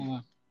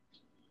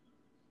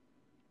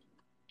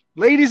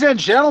Ladies and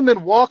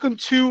gentlemen, welcome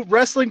to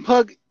Wrestling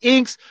Pug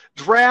Inc.'s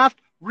Draft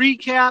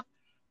Recap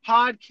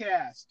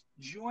Podcast.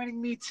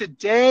 Joining me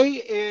today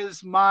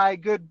is my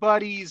good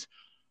buddies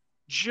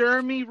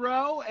Jeremy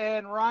Rowe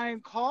and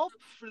Ryan Culp.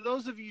 For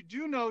those of you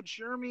who do know,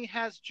 Jeremy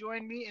has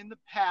joined me in the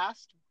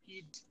past.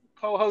 He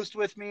co-hosts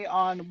with me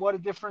on What a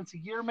Difference a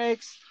Year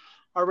Makes,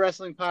 our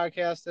wrestling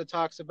podcast that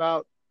talks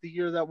about the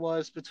year that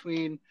was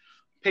between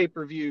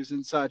pay-per-views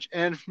and such.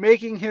 And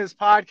making his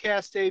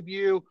podcast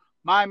debut,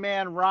 my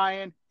man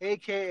Ryan,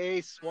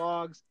 a.k.a.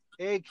 Swags,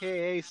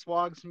 a.k.a.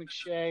 Swags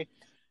McShay.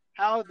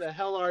 How the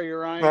hell are you,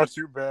 Ryan? Not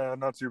too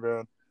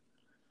bad.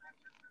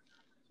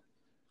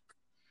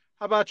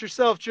 How about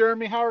yourself,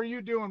 Jeremy? How are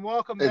you doing?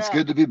 Welcome back. It's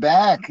good to be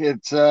back.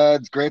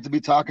 It's great to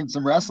be talking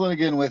some wrestling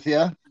again with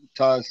you.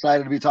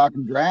 Excited to be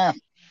talking draft.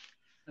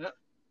 Yeah,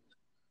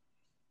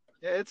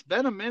 it's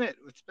been a minute.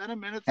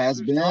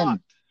 Has been.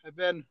 Talked. I've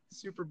been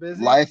super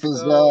busy. Life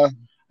is I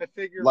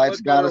figured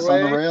life's got us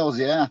on the rails,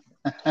 yeah.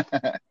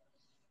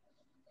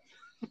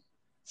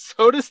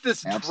 So does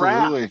this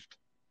Absolutely. draft.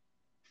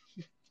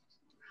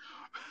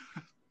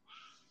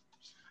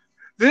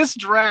 This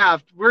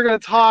draft, we're going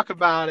to talk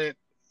about it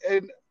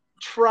and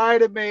try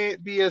to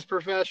be as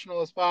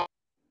professional as possible.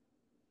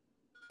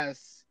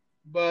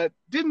 But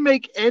didn't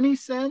make any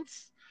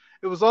sense.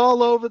 It was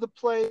all over the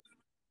place.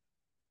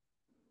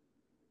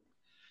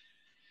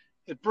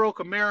 It broke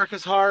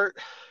America's heart,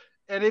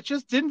 and it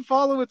just didn't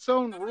follow its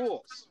own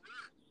rules.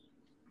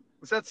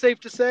 Is that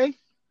safe to say?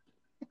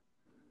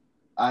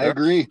 I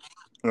agree.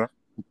 Yeah.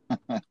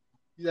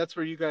 That's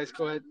where you guys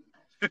go ahead.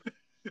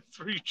 That's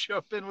where you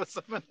jump in with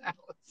some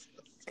analysis.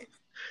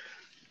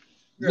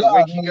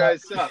 Wake you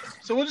guys up.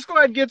 So we'll just go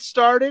ahead and get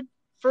started.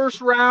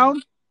 First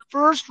round.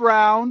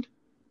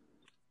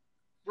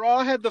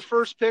 Raw had the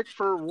first pick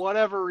for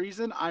whatever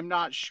reason. I'm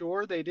not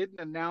sure. They didn't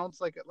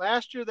announce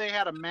last year. They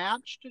had a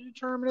match to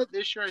determine it.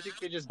 This year, I think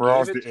they just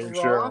Raw's gave it the to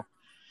A Raw, show.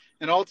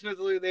 and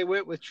ultimately they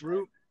went with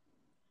Drew.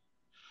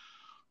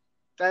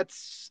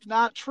 That's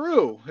not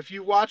true. If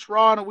you watch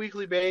Raw on a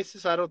weekly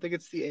basis, I don't think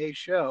it's the A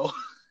show.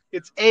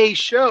 It's a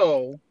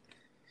show.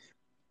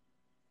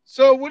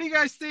 So what do you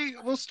guys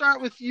think? We'll start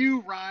with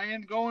you,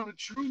 Ryan, going with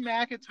Drew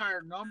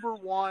McIntyre, number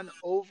 1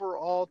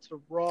 overall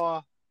to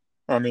Raw.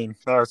 I mean,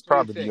 that was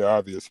probably the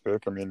obvious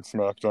pick. I mean,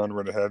 SmackDown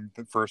would have had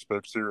the first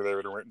pick too. They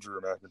would have went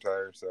Drew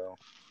McIntyre, so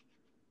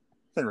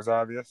I think it was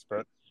obvious,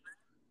 but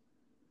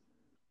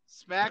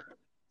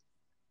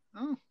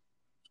Oh,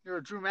 you're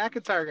a Drew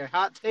McIntyre guy.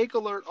 Hot take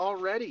alert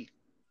already.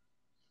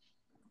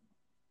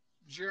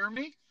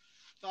 Jeremy,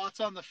 thoughts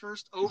on the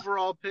first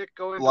overall pick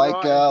going to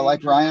Raw?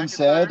 Like Ryan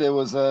said, it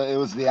was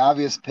the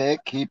obvious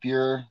pick. Keep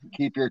your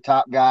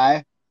top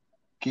guy.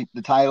 Keep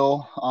the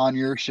title on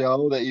your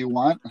show that you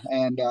want,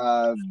 and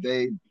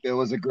it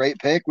was a great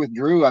pick with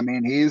Drew. I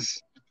mean,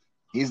 he's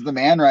the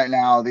man right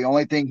now. The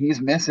only thing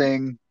he's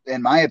missing,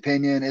 in my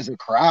opinion, is a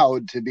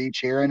crowd to be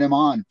cheering him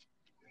on.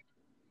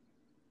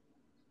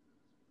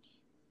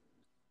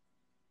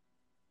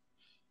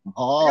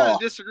 I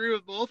gotta disagree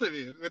with both of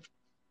you.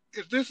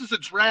 If this is a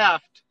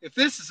draft,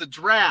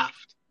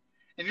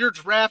 and you're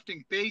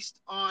drafting based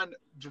on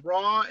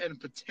draw and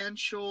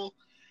potential,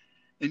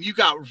 and you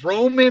got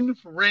Roman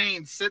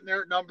Reigns sitting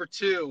there at number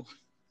 2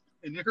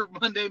 in your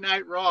Monday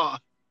Night Raw,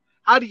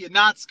 how do you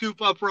not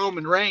scoop up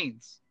Roman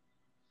Reigns?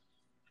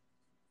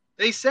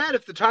 They said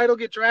if the title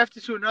get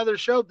drafted to another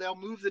show, they'll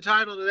move the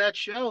title to that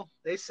show.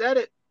 They said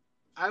it.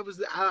 I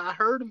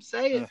heard them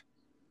say it.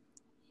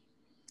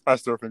 I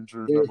still think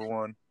Drew's number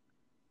 1.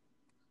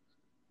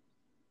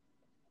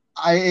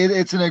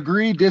 It's an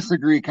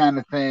agree-disagree kind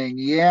of thing.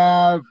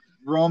 Yeah,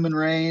 Roman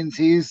Reigns,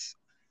 he's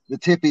the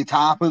tippy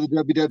top of the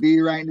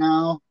WWE right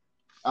now.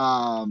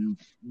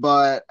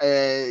 But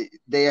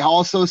they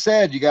also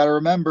said, you got to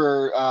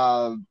remember,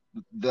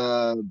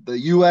 the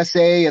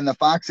USA and the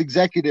Fox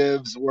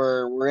executives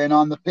were in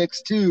on the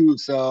picks too.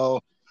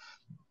 So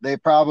they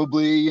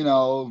probably,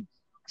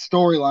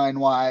 storyline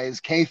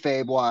wise,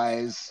 kayfabe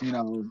wise,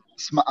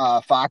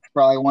 Fox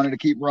probably wanted to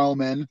keep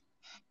Roman.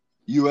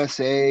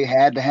 USA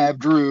had to have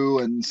Drew,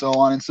 and so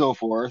on and so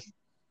forth.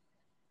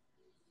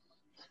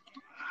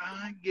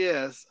 I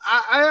guess.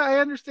 I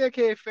understand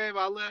kayfabe.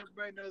 I'll let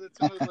everybody know that's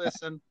going to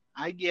listen.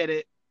 I get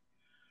it.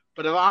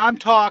 But if I'm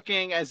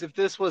talking as if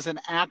this was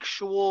an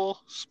actual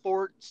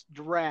sports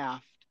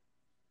draft,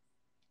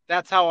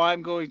 that's how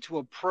I'm going to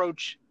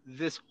approach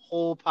this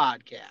whole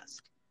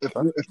podcast.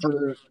 In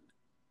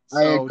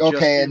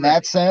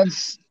that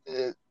sense,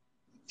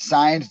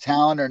 signed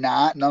talent or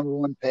not, number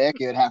 1 pick,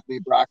 it would have to be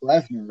Brock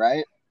Lesnar,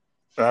 right?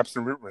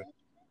 Absolutely.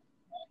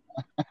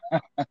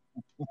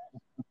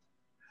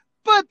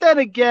 But then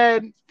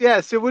again,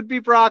 yes, it would be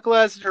Brock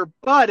Lesnar.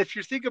 But if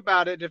you think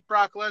about it, if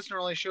Brock Lesnar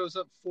only shows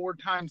up 4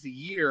 times a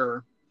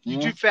year, you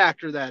do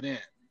factor that in.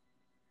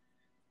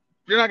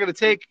 You're not going to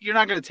take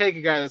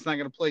a guy that's not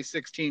going to play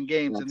 16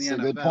 games in the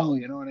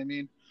NFL. You know what I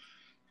mean?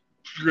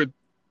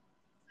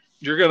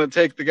 You're going to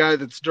take the guy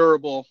that's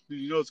durable.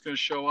 You know it's going to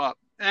show up.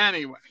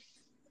 Anyway,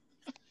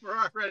 we're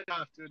already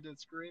off to a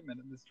disagreement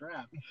in this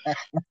draft.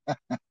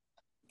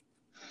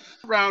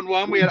 round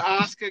one, we had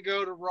Asuka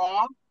go to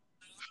Raw.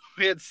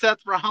 We had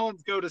Seth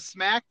Rollins go to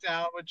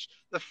SmackDown, which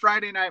the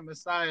Friday Night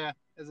Messiah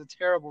has a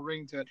terrible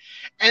ring to it.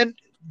 And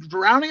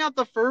rounding out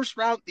the first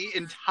round, the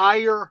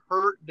entire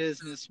Hurt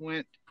Business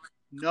went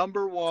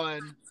number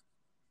one.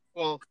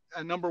 Well,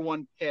 a number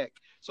one pick.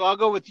 So I'll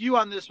go with you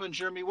on this one,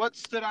 Jeremy. What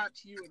stood out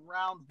to you in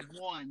round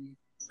one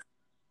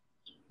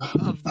of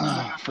the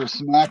draft? For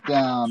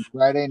SmackDown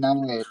Friday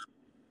night?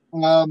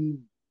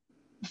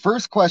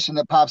 First question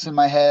that pops in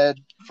my head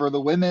for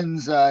the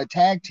women's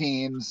tag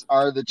teams: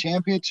 are the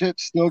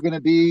championships still going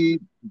to be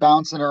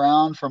bouncing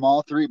around from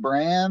all three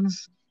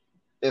brands?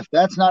 If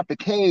that's not the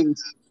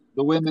case,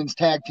 the women's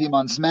tag team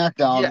on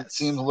SmackDown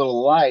seems a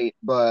little light.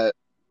 But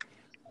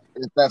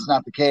if that's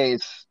not the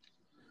case,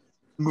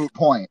 moot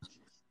point.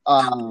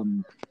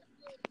 Go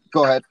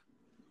ahead.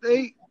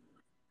 They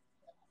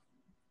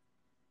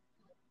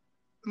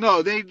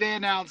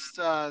announced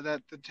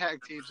that the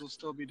tag teams will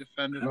still be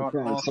defended on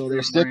all. So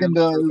they're sticking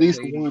to at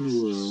least one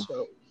rule.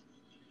 So.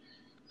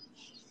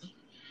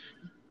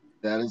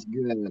 That is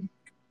good.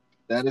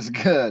 That is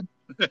good.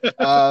 For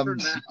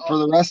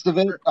the rest of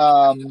it,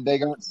 they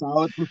got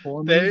solid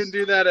performance. They didn't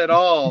do that at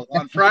all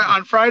on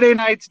Friday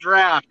night's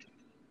draft.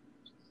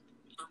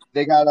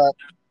 They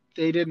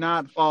did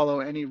not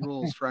follow any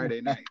rules Friday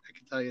night. I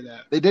can tell you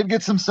that. They did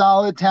get some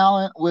solid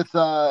talent with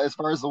as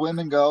far as the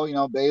women go. You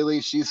know,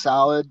 Bayley, she's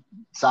solid.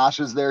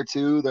 Sasha's there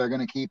too. They're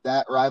going to keep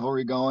that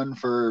rivalry going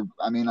for.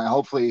 I mean,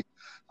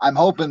 I'm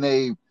hoping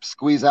they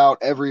squeeze out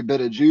every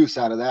bit of juice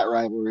out of that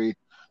rivalry.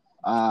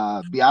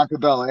 Bianca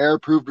Belair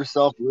proved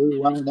herself really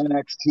well in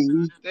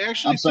NXT.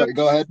 I'm sorry,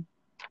 go ahead.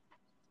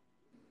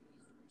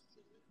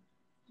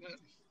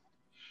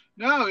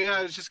 No, yeah,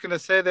 I was just going to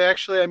say they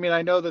actually, I mean,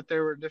 I know that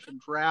there were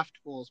different draft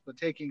pools, but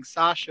taking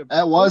Sasha.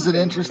 That was an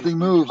interesting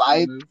move.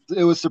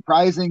 It was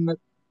surprising that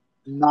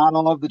not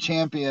all of the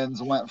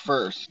champions went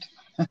first.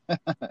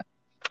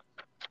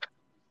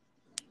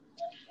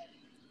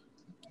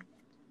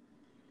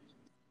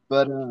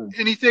 But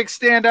anything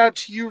stand out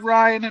to you,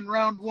 Ryan, in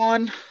round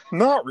one?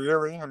 Not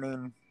really. I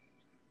mean,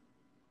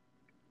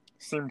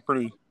 seemed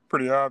pretty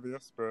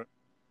obvious, but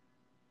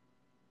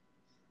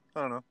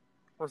I don't know.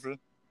 We'll see.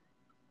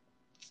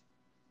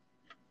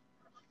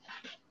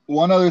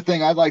 One other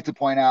thing I'd like to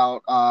point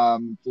out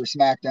for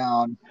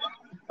SmackDown,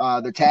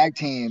 the tag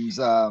teams.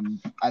 I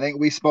think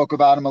we spoke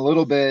about them a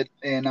little bit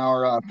in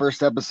our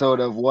first episode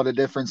of What a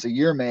Difference a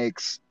Year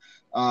Makes.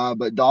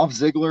 But Dolph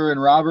Ziggler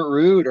and Robert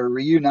Roode are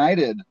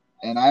reunited,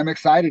 and I'm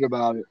excited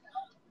about it.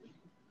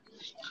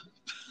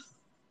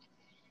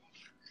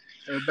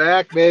 They're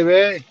back,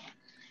 baby.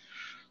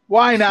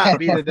 Why not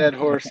beat a dead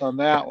horse on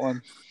that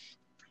one?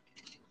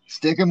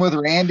 Sticking with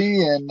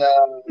Randy, and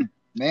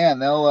man,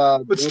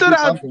 they'll do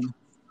something.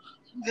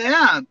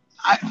 Yeah,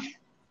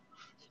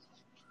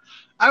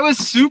 I was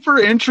super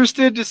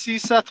interested to see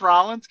Seth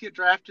Rollins get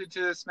drafted to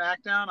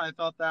SmackDown. I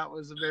thought that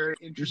was a very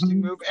interesting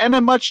move and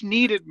a much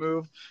needed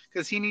move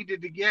because he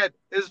needed to get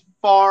as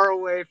far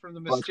away from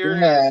the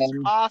Mysterio as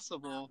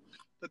possible.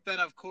 But then,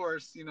 of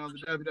course, you know, the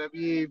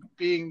WWE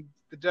being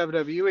the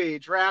WWE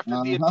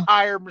drafted the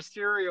entire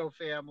Mysterio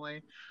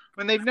family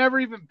when they've never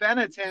even been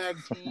a tag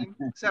team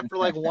except for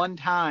like one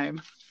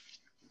time.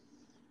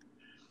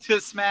 To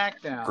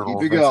SmackDown.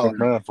 Keep it going.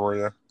 Man for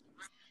you.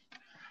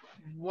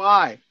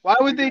 Why? Why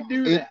would they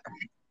do that?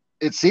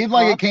 It seemed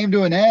like it came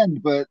to an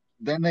end, but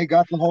then they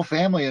got the whole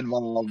family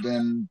involved,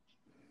 and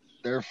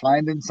they're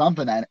finding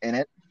something in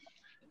it.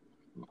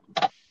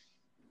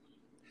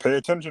 Pay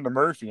attention to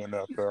Murphy in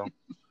that, though.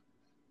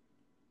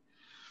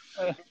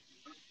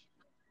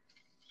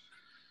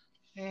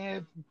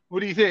 And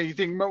what do you think? You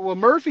think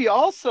Murphy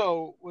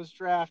also was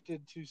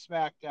drafted to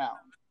SmackDown?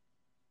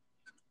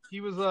 He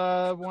was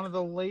one of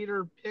the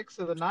later picks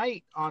of the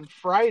night on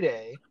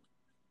Friday.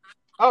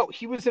 Oh,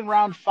 he was in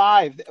round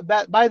 5.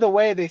 By the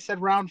way, they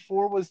said round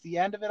 4 was the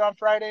end of it on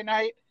Friday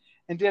night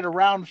and did a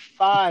round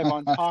 5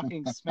 on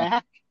Talking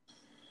Smack.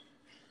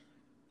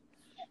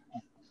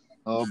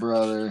 Oh,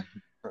 brother.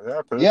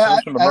 Yeah, pay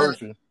attention to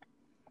Murphy.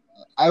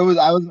 I'm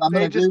going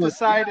to agree with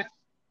that.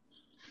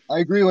 I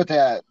agree with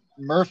that.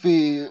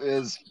 Murphy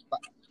is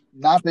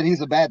not that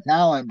he's a bad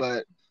talent,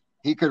 but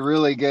he could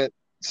really get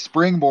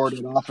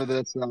springboarded off of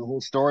this whole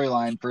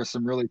storyline for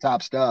some really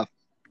top stuff.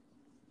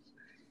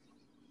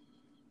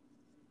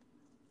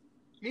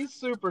 He's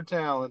super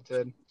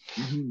talented.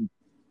 Mm-hmm.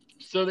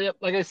 So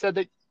like I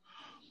said,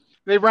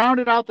 they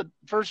rounded out the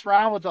first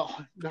round with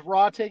the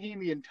Raw taking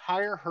the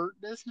entire Hurt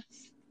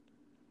Business.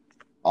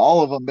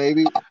 All of them,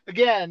 baby.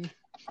 Again,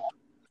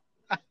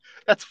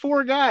 that's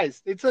 4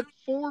 guys. It's like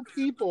 4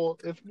 people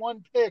if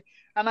one pick,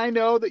 and I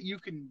know that you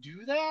can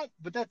do that,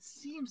 but that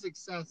seems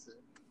excessive.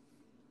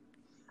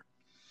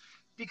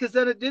 Because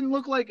then it didn't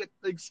look like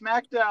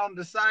SmackDown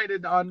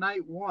decided on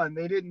night 1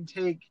 they didn't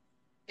take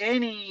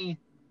any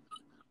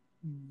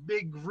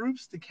big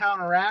groups to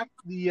counteract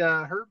the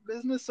Hurt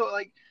Business. So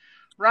like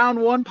round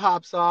 1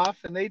 pops off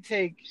and they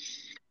take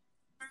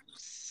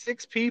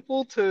 6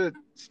 people to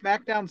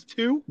SmackDown's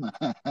 2.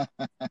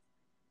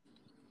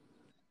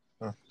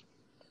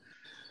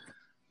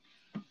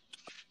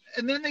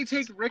 And then they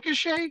take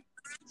Ricochet,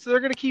 so they're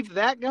going to keep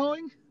that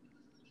going.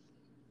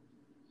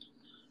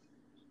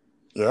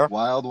 Yeah.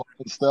 Wild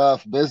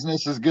stuff.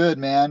 Business is good,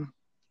 man.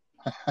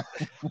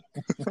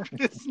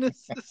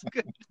 Business is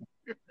good.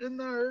 You're in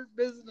the hurt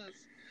business.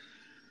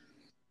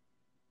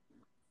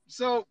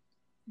 So,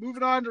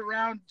 moving on to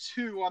round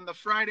 2 on the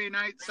Friday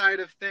night side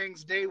of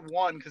things, day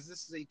 1, because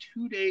this is a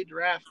 2-day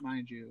draft,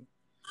 mind you.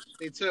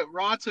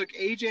 Raw took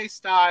AJ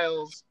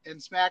Styles, and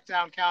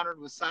SmackDown countered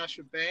with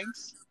Sasha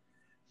Banks.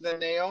 Then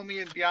Naomi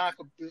and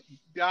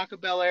Bianca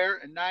Belair,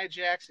 and Nia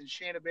Jax and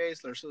Shayna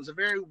Baszler. So it was a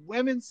very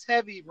women's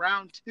heavy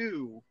round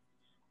 2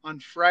 on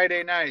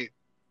Friday night.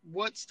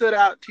 What stood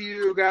out to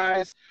you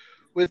guys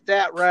with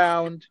that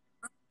round?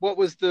 What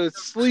was the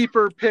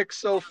sleeper pick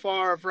so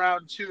far of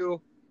round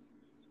 2?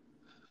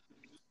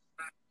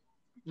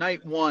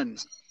 Night 1.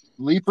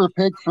 Sleeper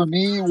pick for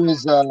me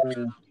was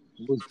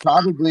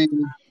probably,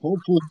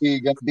 hopefully,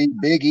 going to be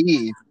Big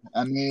E.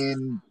 I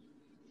mean,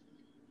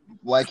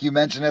 like you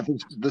mentioned at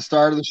the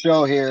start of the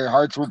show here,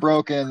 hearts were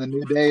broken. The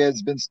New Day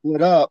has been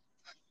split up.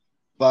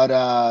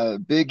 But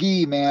Big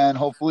E, man,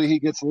 hopefully he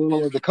gets a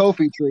little of the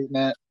Kofi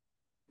treatment.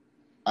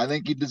 I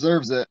think he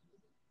deserves it.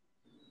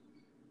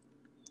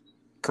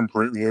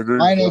 Completely agree.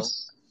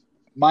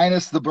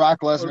 Minus the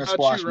Brock Lesnar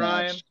squash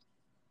Ryan? match.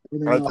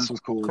 Everything else was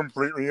cool.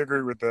 Completely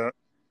agree with that.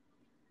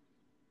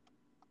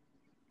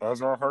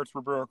 As our hearts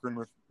were broken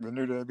with the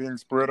New Day being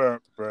split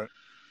up, but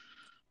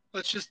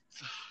let's just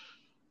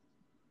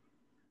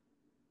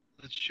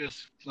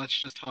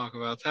talk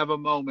about. Let's have a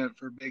moment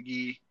for Big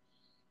E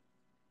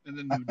and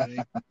the New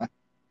Day.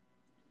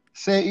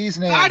 Say E's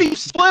name. How do you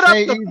split up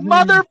the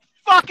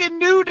motherfucking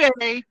New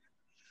Day?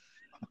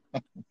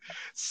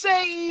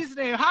 Say E's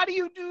name. How do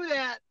you do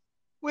that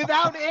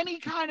without any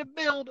kind of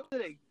build?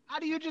 How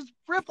do you just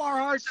rip our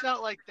hearts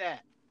out like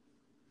that?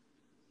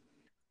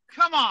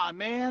 Come on,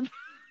 man.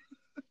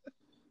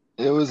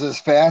 It was as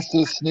fast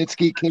as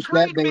Snitsky kicked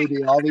that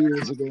baby all the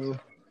years ago.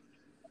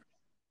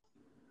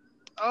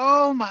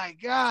 Oh my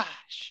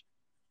gosh.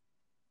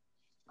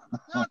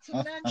 Not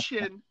to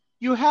mention,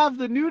 you have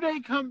the New Day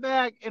come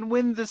back and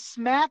win the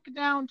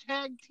SmackDown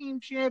Tag Team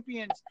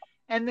Champions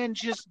and then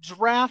just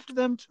draft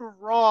them to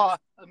Raw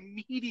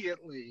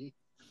immediately.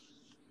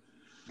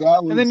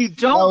 And then you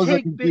don't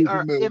take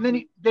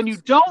you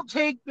don't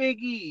take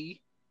Big E.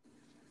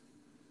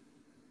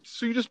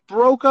 So you just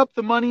broke up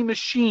the money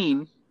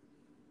machine.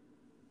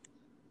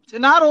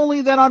 And not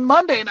only that, on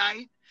Monday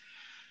night,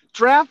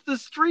 draft the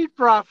Street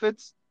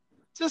Profits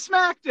to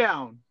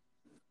SmackDown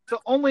to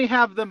only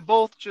have them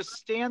both just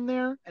stand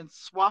there and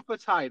swap a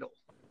title.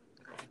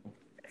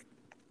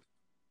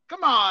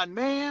 Come on,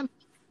 man.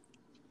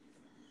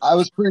 I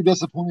was pretty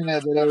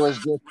disappointed that it was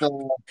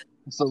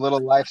just a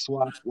little wife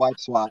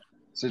swap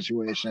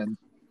situation.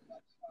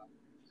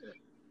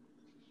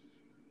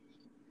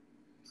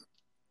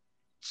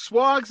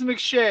 Swags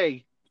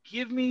McShay,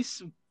 give me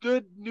some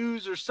good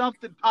news or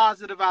something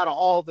positive out of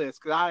all this,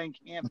 because I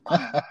can't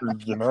find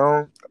it. You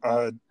know,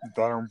 I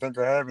don't think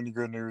I have any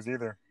good news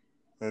either.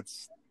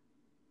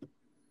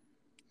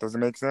 Doesn't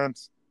make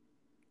sense.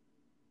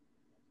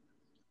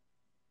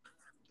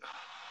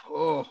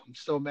 Oh, I'm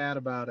so mad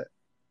about it.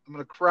 I'm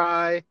going to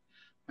cry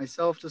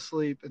myself to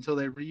sleep until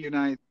they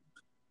reunite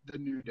the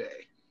New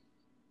Day.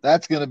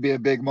 That's going to be a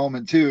big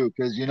moment too,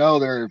 because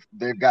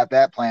they've got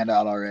that planned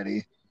out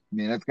already. I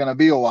mean, it's going to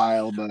be a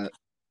while, but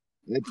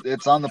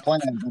it's on the plan,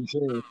 I'm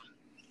sure.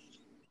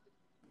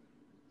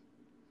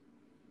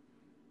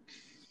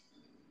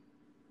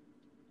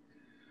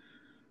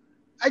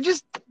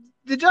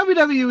 The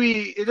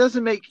WWE, it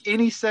doesn't make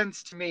any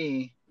sense to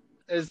me,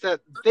 is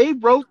that they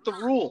wrote the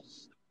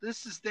rules.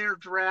 This is their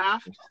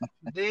draft.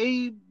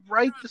 They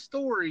write the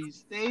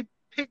stories. They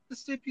pick the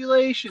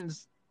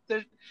stipulations.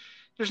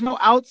 There's no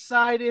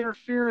outside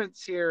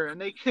interference here, and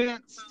they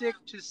can't stick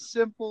to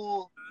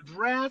simple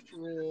draft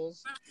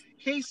rules.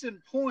 Case in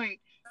point,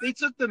 they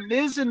took the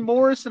Miz and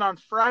Morrison on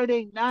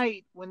Friday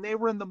night when they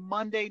were in the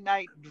Monday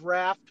night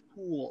draft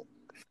pool.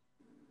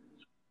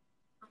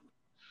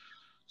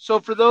 So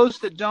for those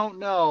that don't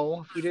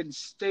know, if we didn't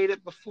state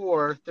it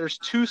before, there's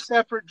 2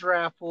 separate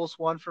draft pools,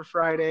 one for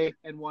Friday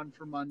and one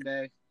for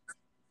Monday.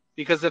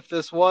 Because if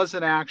this was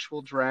an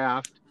actual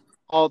draft,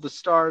 all the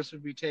stars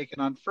would be taken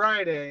on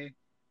Friday,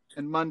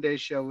 and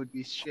Monday's show would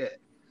be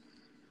shit.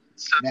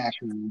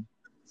 Naturally.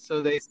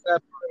 So they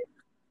separate.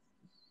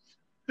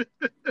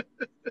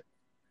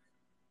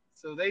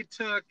 So they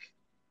took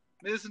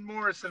Miz and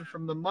Morrison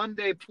from the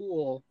Monday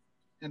pool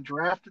and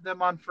drafted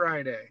them on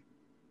Friday.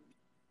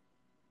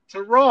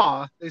 To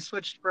Raw, they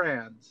switched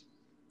brands.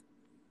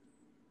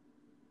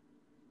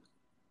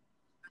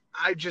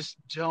 I just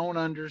don't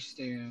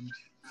understand.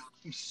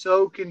 I'm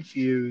so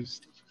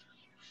confused.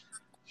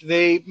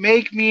 They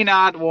make me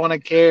not want to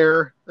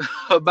care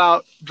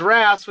about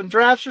drafts when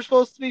drafts are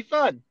supposed to be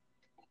fun.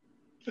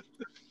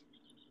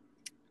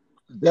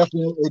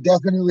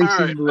 Definitely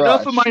seemed rushed.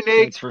 Enough of my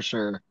that's for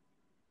sure.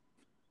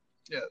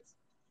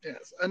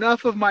 Yes.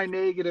 Enough of my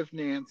negative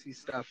Nancy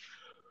stuff.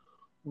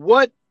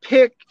 What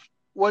pick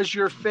was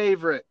your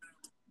favorite?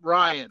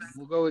 Ryan,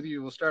 we'll go with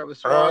you. We'll start with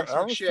Sir Alex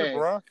Aleister McShay.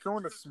 Black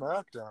going to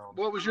SmackDown.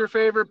 What was your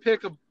favorite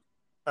pick of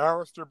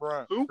Aleister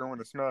Black who? going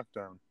to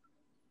SmackDown.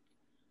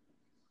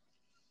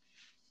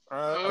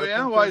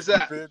 Why is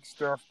that? Big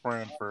stuff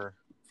planned for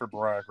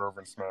Black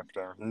over in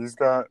SmackDown. He's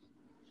got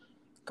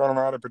a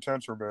lot of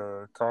potential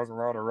to cause a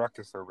lot of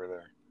ruckus over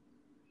there.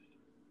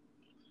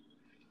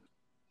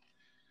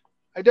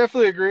 I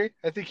definitely agree.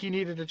 I think he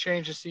needed to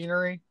change the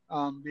scenery,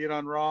 being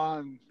on Raw,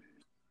 and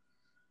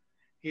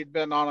he'd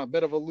been on a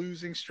bit of a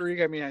losing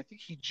streak. I mean, I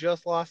think he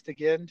just lost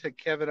again to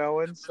Kevin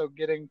Owens, so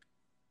getting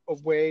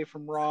away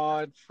from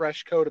Raw,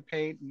 fresh coat of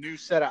paint, new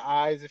set of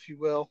eyes, if you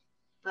will,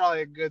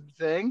 probably a good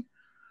thing.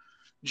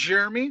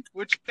 Jeremy,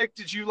 which pick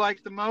did you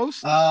like the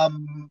most?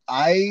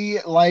 I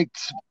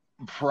liked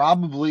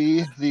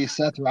probably the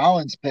Seth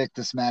Rollins pick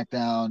to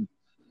SmackDown.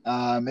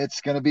 It's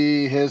going to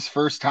be his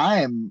first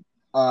time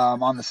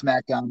on the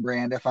SmackDown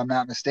brand, if I'm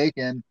not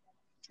mistaken.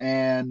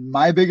 And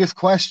my biggest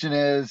question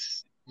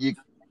is,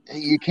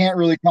 you can't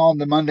really call him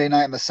the Monday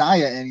Night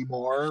Messiah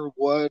anymore.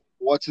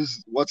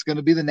 What's going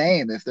to be the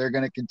name if they're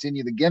going to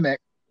continue the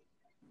gimmick?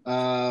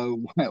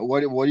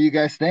 What do you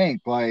guys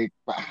think? Like,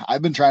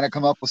 I've been trying to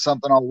come up with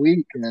something all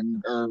week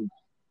or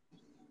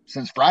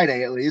since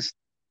Friday at least.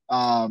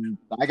 I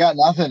got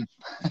nothing.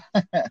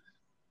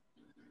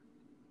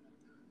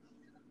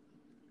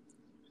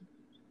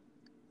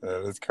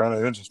 It's kind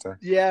of interesting.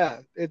 Yeah,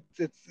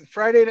 it's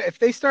Friday. If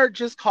they start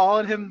just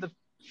calling him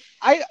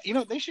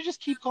they should just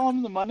keep calling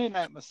him the Monday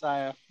Night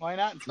Messiah. Why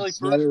not until he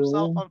proves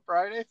himself on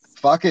Friday?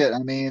 Fuck it. I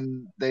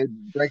mean, they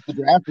break the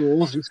draft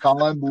rules. Just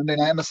call him Monday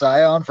Night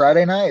Messiah on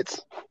Friday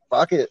nights.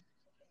 Fuck it.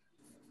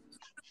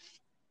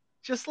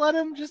 Just let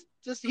him. Just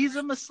he's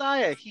a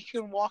Messiah. He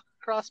can walk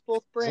across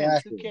both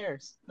brands. Exactly. Who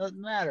cares?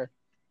 Doesn't matter.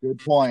 Good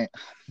point.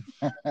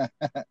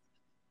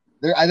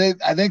 I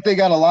think they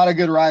got a lot of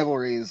good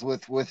rivalries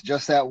with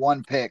just that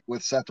one pick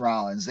with Seth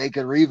Rollins. They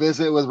could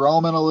revisit with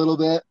Roman a little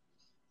bit.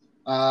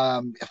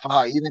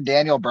 Even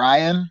Daniel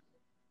Bryan,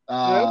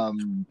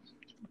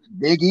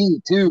 Big E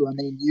too. I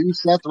mean,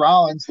 use Seth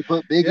Rollins to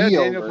put Big E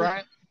over.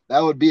 Bryan. That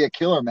would be a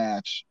killer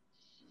match.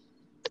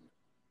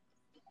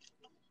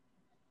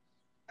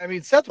 I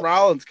mean, Seth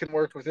Rollins can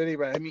work with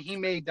anybody. I mean, he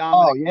made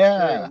Dominic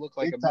Mysterio look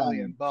like $1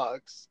 million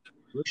for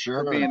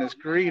sure, for being as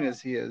green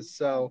as he is.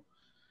 So,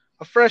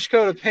 a fresh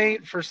coat of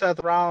paint for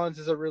Seth Rollins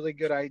is a really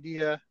good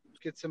idea.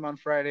 Gets him on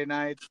Friday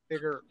nights,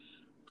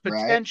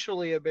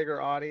 potentially a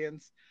bigger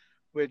audience,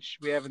 which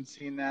we haven't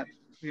seen that.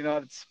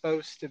 It's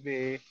supposed to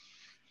be.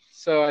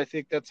 So I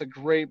think that's a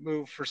great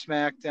move for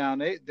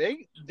SmackDown.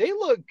 They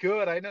look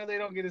good. I know they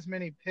don't get as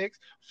many picks.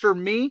 For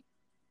me,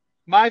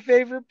 my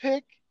favorite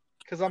pick,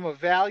 because I'm a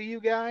value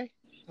guy,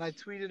 and I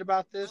tweeted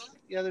about this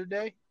the other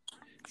day,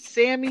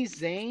 Sami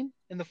Zayn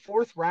in the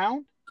 4th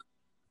round,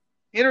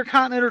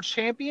 Intercontinental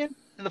Champion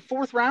in the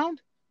 4th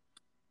round.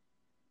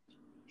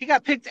 He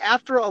got picked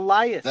after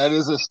Elias. That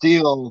is a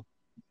steal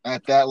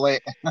at that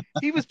late.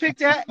 He was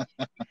picked after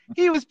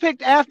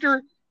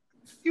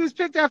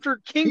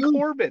King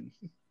Corbin.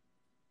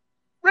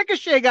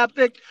 Ricochet got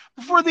picked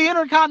before the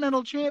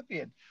Intercontinental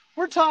Champion.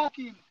 We're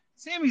talking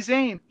Sami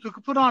Zayn, who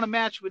could put on a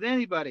match with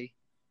anybody.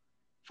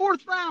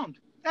 4th round.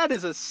 That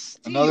is a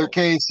steal. Another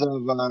case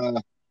of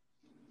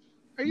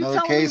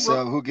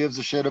who gives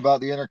a shit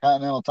about the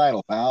Intercontinental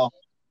title, pal.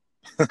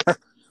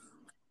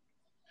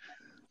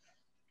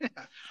 Yeah.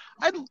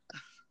 I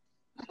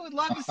would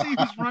love to see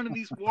who's running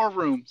these war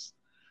rooms.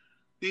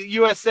 The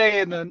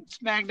USA and the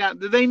SmackDown.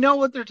 Do they know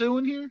what they're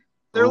doing here?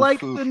 They're like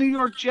the New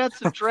York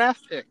Jets of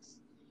draft picks.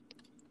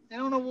 They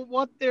don't know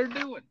what they're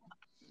doing.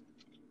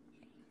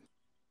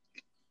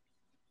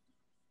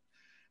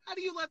 How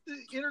do you let the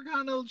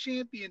Intercontinental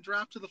Champion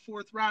drop to the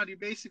 4th round? You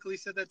basically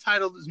said that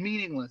title is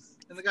meaningless,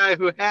 and the guy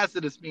who has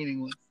it is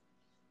meaningless.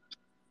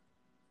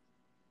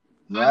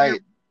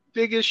 Right.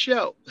 Biggest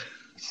show.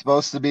 It's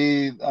supposed to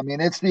be. I mean,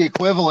 it's the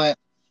equivalent.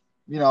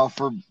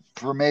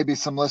 For maybe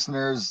some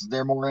listeners,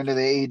 they're more into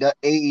the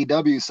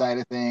AEW side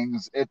of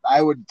things.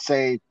 I would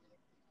say,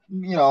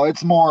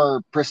 it's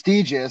more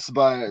prestigious,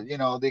 but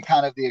the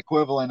kind of the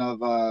equivalent of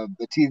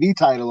the TV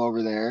title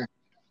over there.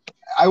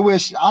 I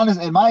wish,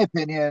 honestly, in my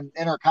opinion,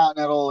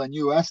 Intercontinental and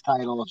US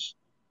titles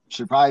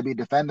should probably be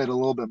defended a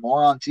little bit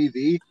more on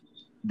TV.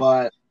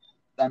 But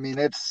I mean,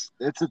 it's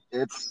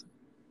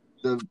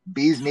the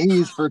bee's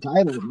knees for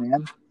titles,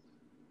 man.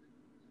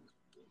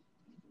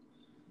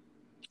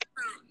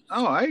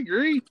 Oh, I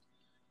agree.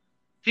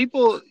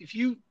 People, if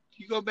you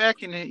go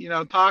back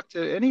and talk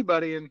to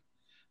anybody, and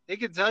they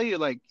could tell you,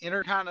 like,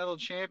 Intercontinental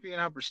Champion,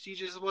 how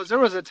prestigious it was. There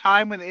was a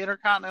time when the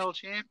Intercontinental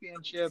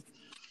Championship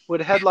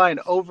would headline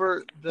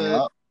over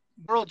the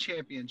World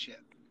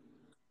Championship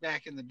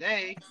back in the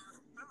day.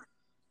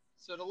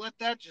 So to let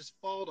that just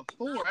fall to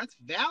 4, that's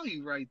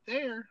value right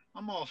there.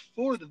 I'm all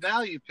for the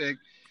value pick.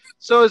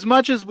 So as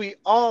much as we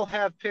all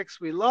have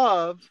picks we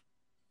love,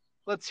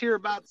 let's hear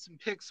about some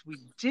picks we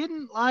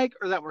didn't like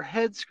or that were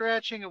head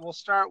scratching. And we'll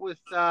start with,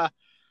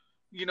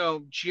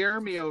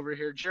 Jeremy over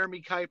here,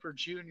 Jeremy Kuiper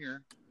Jr.,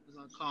 as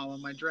I'll call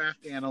him, my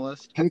draft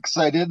analyst. Picks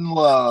I didn't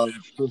love.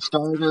 For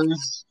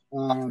starters,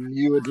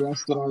 You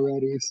addressed it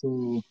already,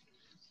 so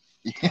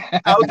yeah.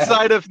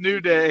 Outside of New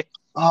Day.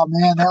 Oh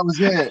man, that was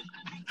it.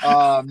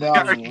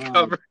 Already No,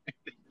 covered.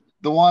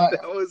 the one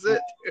That was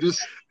it.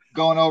 just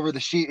going over the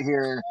sheet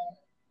here.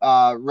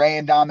 Rey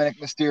and Dominic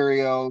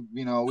Mysterio.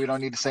 You know, we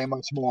don't need to say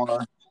much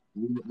more.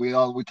 We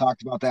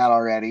talked about that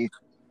already.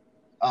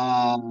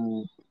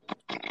 Um,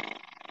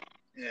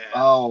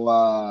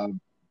 Yeah.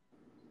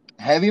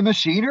 Heavy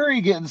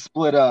Machinery getting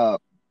split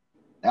up.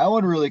 That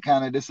one really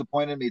kind of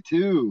disappointed me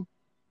too.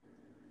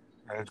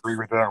 I agree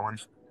with that one.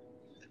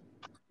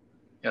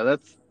 Yeah,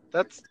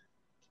 that's.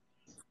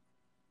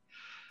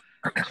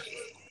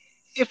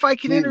 If I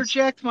can Please,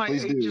 interject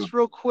please do. just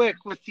real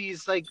quick with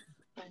these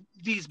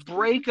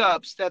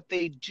breakups that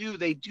they do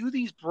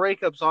these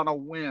breakups on a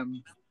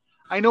whim.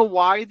 I know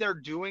why they're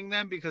doing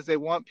them, because they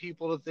want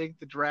people to think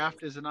the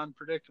draft is an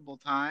unpredictable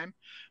time.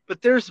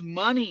 But there's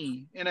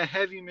money in a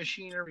Heavy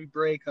Machinery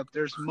breakup.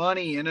 There's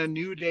money in a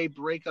New Day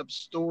breakup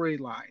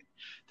storyline.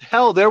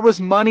 Hell, there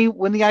was money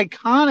when the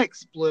Iconics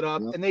split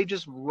up, and they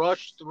just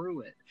rushed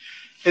through it.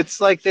 It's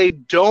like they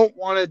don't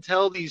want to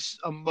tell these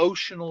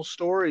emotional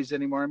stories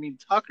anymore. I mean,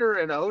 Tucker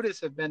and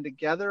Otis have been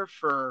together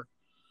for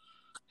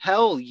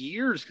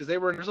years, because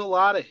there's a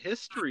lot of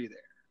history there.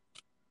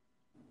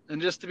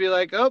 And just to be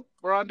like, oh,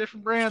 we're on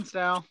different brands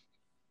now,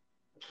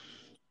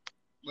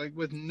 like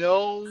with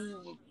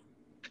no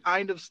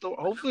kind of story.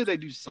 Hopefully they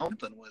do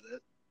something with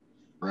it.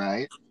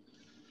 Right.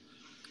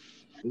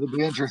 It'll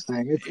be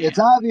interesting. It's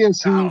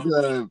obvious who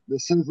the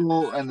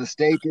sizzle and the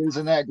steak is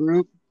in that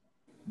group,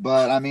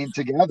 but I mean,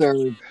 together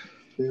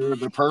they're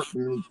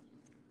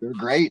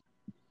great.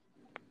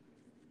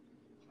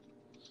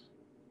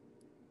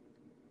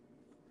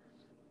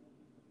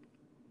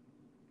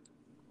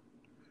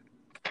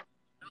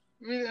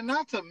 I mean, and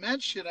not to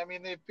mention, I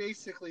mean, they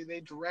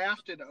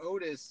drafted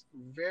Otis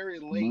very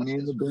late Money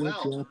in as the bank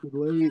well, drafted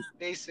late.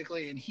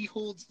 basically, and he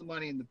holds the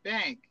Money in the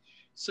Bank.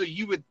 So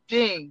you would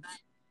think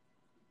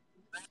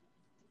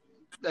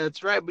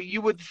that's right, but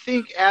you would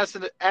think as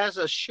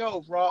a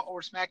show, Raw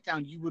or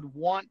SmackDown, you would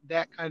want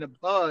that kind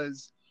of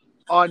buzz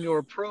on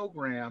your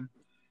program,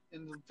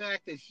 and the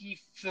fact that he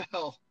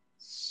fell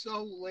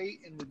so late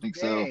in the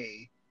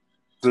day,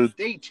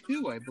 day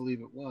 2, I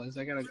believe it was.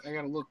 I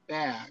gotta look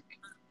back.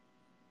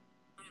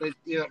 But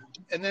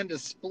and then to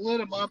split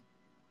them up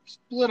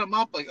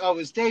like, oh, it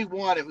was day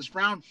 1, it was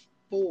round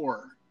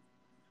 4,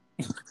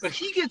 but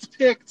he gets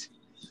picked.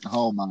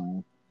 Oh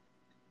my!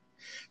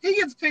 He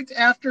gets picked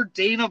after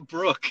Dana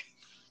Brooke,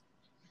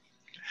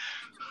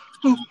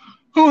 who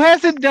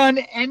hasn't done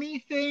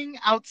anything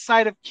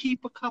outside of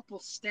keep a couple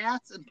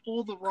stats and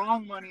pull the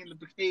wrong Money in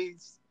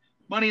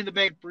the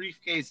Bank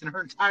briefcase in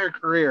her entire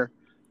career,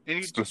 and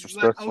he just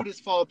let Otis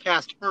fall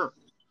past her.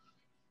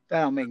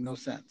 That don't make no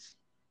sense.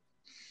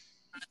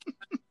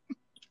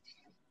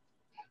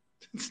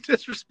 It's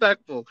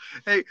disrespectful.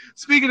 Hey,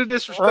 speaking of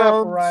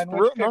disrespectful, Ryan,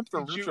 which pick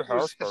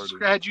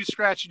had you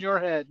scratching your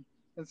head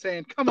and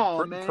saying, "Come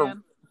on,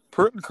 man"?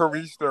 Putting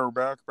Kalisto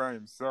back by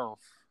himself.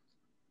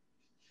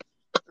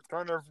 It's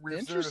kind of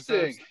we've seen the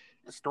same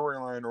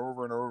storyline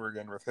over and over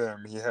again with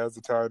him. He has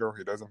a title,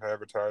 he doesn't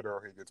have a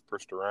title, he gets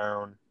pushed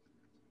around.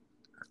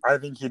 I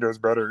think he does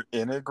better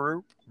in a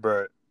group,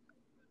 but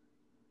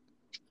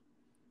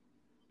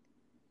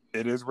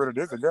it is what it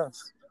is, I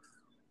guess.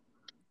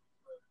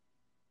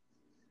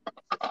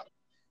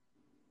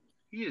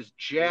 He is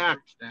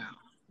jacked now.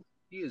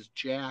 He is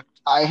jacked.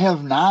 I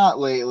have not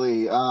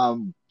lately.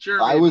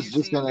 Jeremy, I was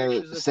just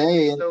gonna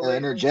say,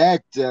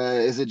 interject.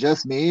 Is it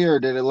just me, or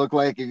did it look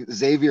like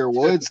Xavier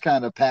Woods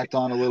kind of packed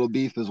on a little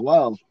beef as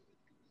well?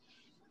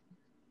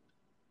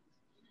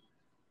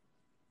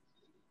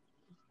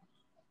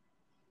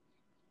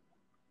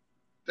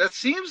 That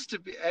seems to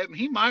be.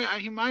 He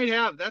might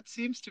have. That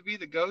seems to be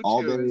the go-to.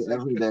 All day,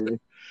 every day.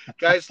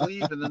 Guys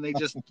leave and then they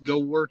just go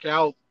work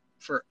out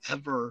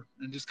forever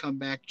and just come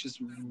back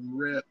just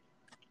rip.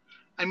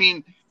 I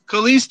mean,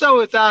 Kalisto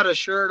without a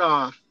shirt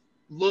off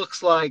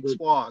looks like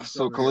Swag.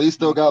 So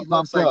Kalisto got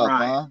pumped up,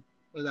 huh?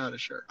 Without a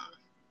shirt off.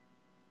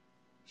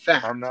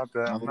 Fact. I'm not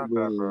that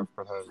rough,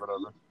 but hey,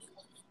 whatever.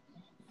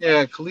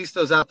 Yeah,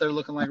 Kalisto's out there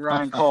looking like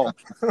Ryan Cole.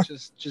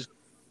 just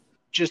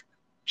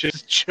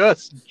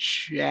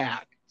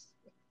jacked.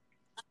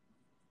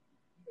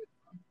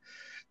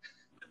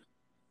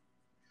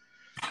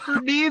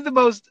 For me,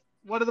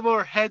 one of the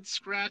more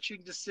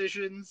head-scratching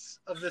decisions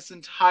of this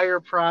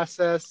entire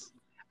process,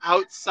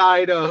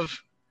 outside of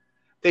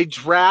they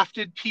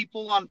drafted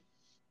people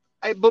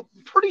but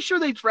pretty sure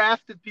they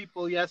drafted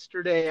people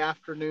yesterday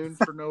afternoon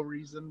for no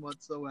reason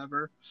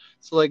whatsoever.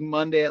 So like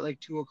Monday at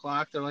like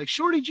 2:00, they're like,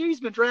 Shorty G's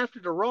been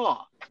drafted to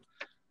Raw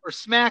or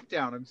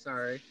SmackDown. I'm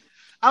sorry.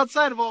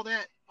 Outside of all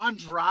that,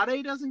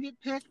 Andrade doesn't get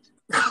picked.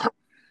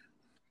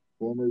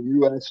 Former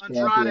U.S.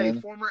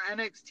 champion. Former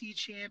NXT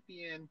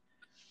champion.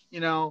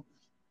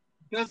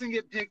 Doesn't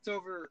get picked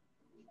over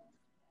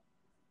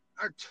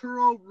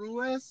Arturo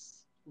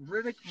Ruiz.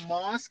 Riddick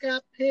Moss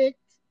got picked.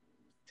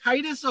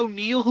 Titus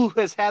O'Neil, who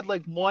has had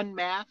like one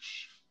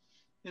match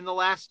in the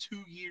last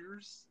 2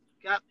 years,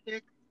 got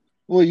picked.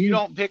 Well, you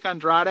don't pick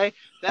Andrade.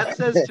 That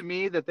says to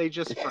me that they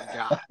just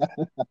forgot.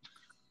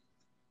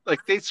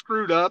 Like they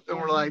screwed up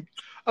and were like,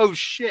 oh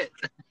shit,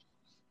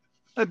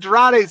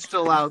 Andrade's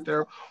still out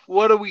there.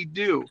 What do we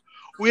do?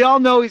 We all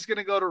know he's going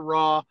to go to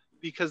Raw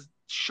because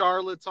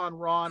Charlotte's on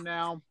Raw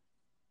now.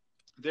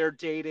 They're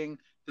dating.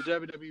 The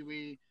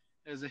WWE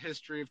has a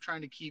history of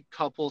trying to keep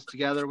couples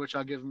together, which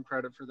I'll give them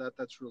credit for that.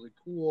 That's really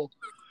cool.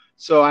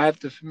 So I have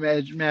to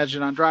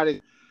imagine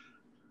Andrade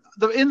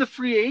in the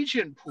free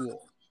agent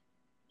pool.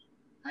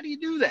 How do you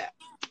do that?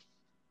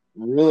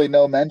 Really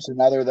no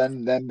mention other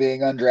than them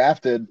being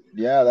undrafted.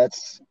 Yeah,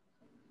 that's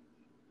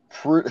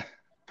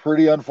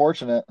pretty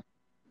unfortunate.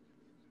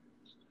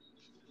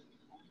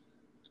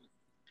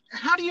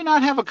 How do you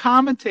not have a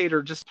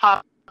commentator just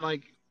pop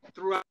like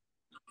throughout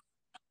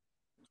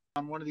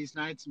on one of these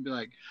nights and be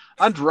like,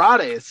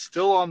 Andrade is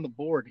still on the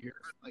board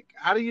here? Like,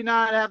 how do you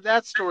not have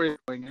that story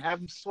going and have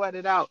him sweat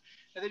it out?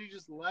 And then you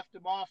just left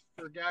him off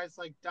for guys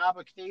like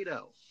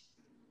Dabba-Kato,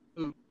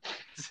 who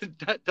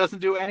doesn't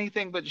do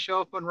anything but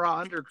show up on Raw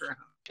Underground.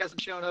 He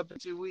hasn't shown up in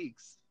 2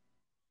 weeks.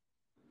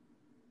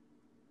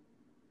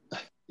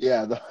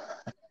 Yeah, the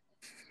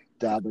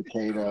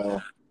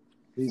Dabba-Kato.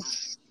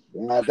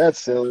 That's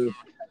silly.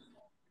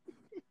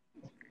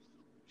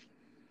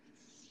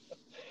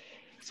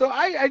 So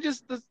I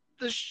just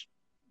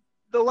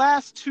the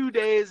last 2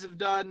 days have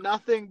done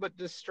nothing but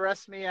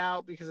distress me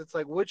out because it's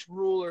like, which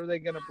rule are they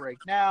going to break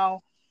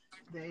now?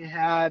 They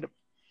had,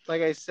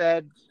 like I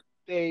said,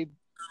 they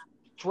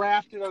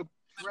drafted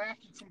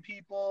some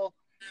people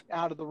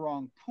out of the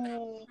wrong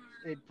pool.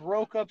 They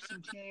broke up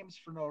some teams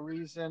for no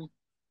reason.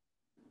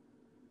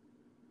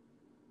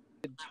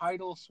 Did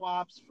title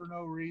swaps for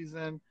no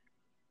reason.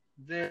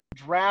 They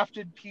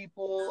drafted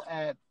people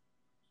at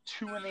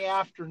 2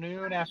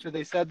 p.m. after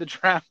they said the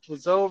draft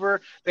was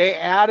over. They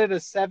added a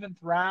 7th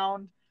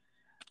round.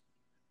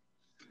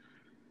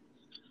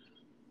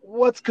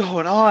 What's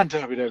going on,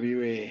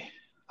 WWE?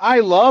 I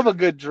love a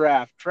good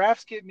draft.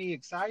 Drafts get me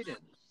excited.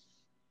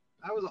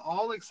 I was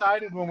all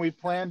excited when we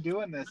planned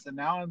doing this, and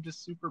now I'm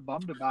just super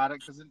bummed about it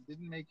because it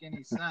didn't make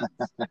any sense.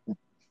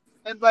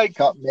 And like,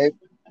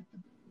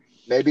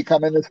 maybe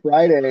coming this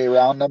Friday,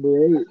 round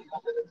number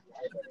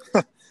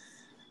 8.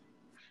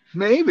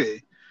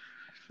 Maybe.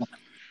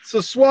 So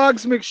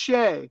Swags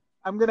McShay,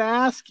 I'm going to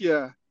ask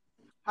you,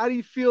 how do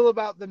you feel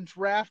about them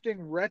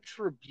drafting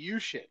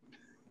Retribution?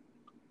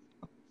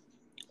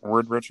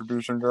 Where'd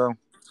Retribution go?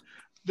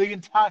 They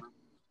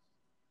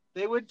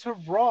went to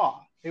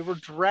Raw. They were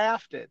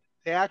drafted.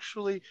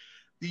 The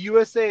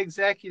USA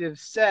executive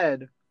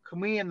said, can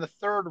we in the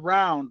 3rd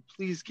round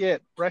please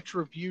get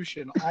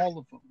Retribution, all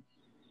of them?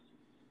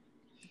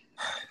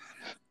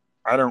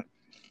 I don't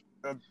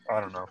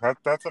know.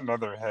 That's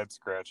another head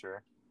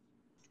scratcher,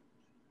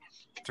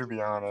 to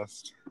be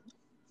honest.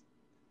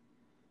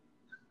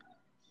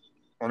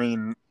 I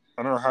mean,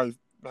 I don't know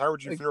how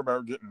would you feel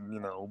about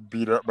getting,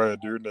 beat up by a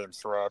dude named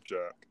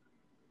Slapjack?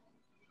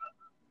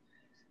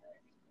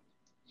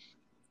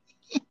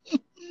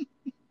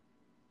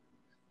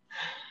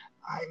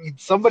 I mean,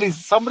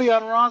 somebody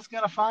on Raw's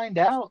gonna find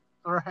out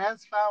or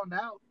has found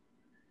out.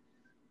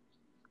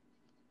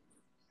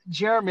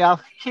 Jeremy,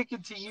 I'll kick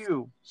it to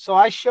you. So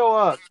I show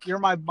up. You're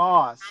my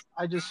boss.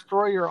 I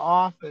destroy your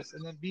office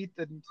and then beat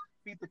the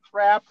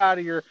crap out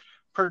of your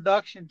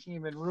production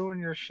team and ruin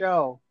your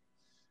show.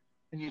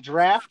 And you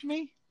draft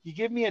me? You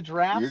give me a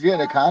draft? You're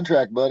getting a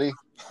contract, buddy.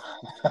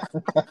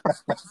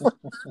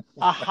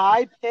 A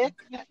high pick?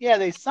 Yeah,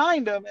 they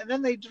signed him and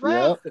then they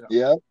drafted him.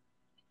 Yep.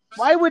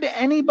 Why would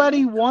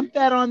anybody want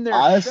that on their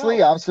Honestly,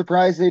 show? I'm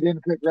surprised they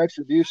didn't pick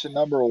Retribution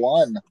number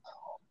 1.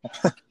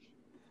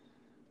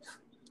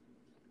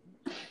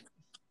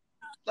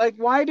 Like,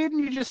 why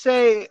didn't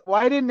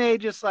they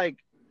just like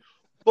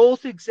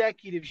both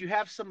executives, you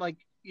have some like,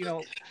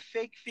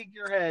 fake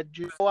figurehead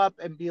go up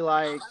and be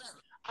like,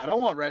 I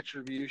don't want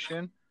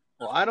Retribution.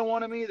 Well, I don't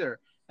want him either.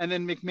 And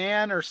then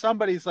McMahon or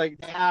somebody's like,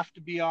 they have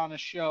to be on a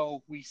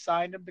show. We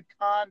signed them to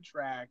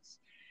contracts.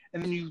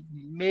 And then you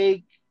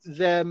make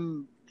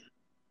them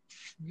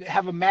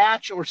have a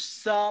match or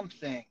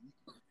something.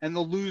 And the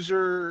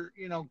loser,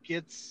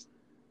 gets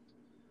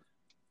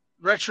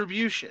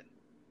Retribution.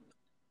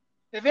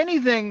 If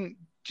anything,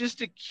 just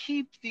to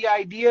keep the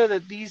idea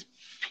that these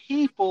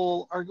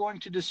people are going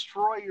to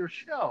destroy your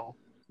show.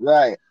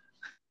 Right.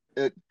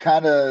 It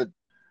kind of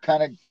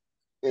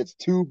it's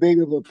too big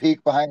of a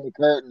peek behind the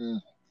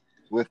curtain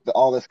with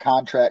all this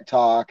contract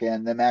talk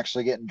and them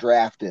actually getting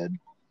drafted.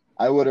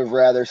 I would have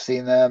rather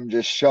seen them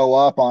just show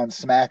up on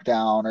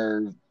SmackDown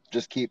or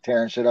just keep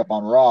tearing shit up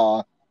on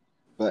Raw.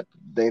 But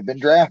they've been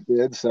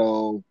drafted,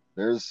 so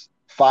there's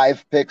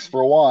 5 picks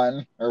for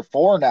 1 or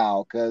 4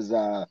 now because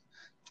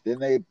didn't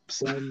they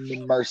send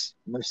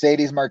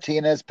Mercedes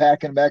Martinez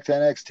packing back to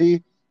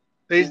NXT?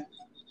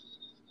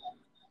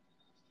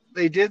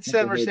 They did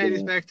send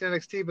Mercedes back to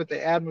NXT, but they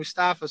add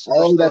Mustafa.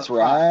 So that's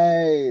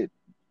right.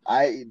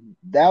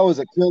 That was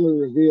a killer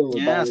reveal.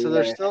 Yeah, so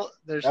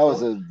that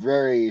was a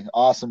very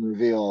awesome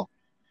reveal.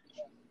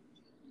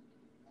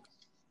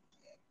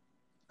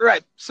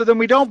 Right. So then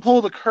we don't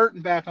pull the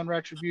curtain back on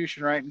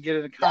Retribution, right, and get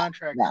into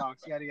contract Yeah.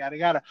 talks, yada yada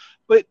yada.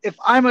 But if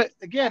I'm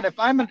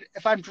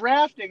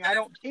drafting, I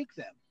don't take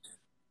them,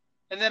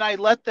 and then I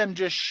let them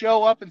just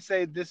show up and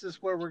say, "This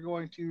is where we're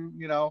going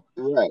to,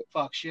 Right.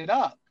 fuck shit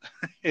up."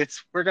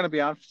 We're going to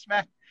be on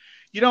Smack.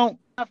 You don't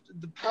have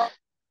to.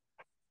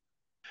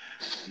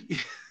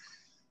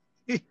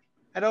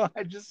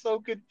 I'm just so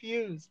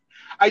confused.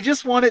 I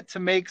just want it to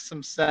make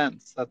some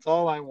sense. That's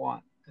all I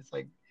want. It's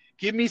like,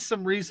 give me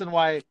some reason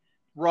why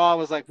Raw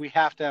was like, we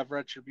have to have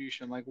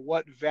Retribution. Like,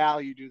 what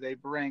value do they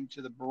bring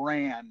to the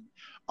brand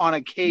on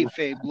a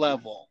kayfabe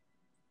level?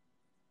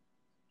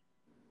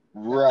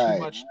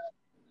 Right.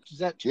 Is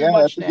that too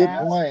much? That's a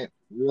good point.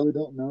 Really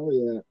don't know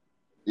yet.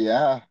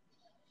 Yeah.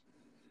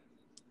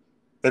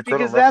 They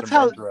could have left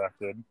him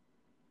undrafted.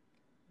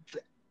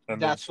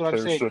 And that's what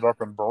I'm saying. Shit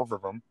up in both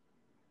of them.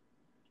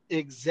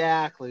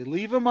 Exactly.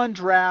 Leave them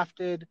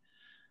undrafted,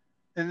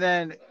 and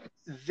then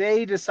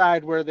they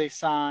decide where they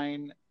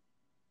sign,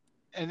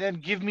 and then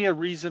give me a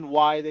reason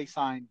why they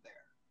signed there.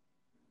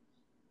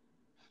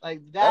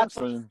 Like that's.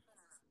 Go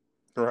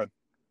ahead.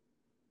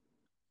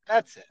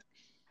 That's it.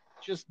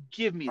 Just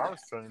give me that. I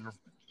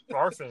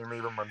was saying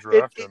leave them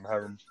undrafted and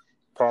have them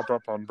pop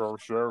up on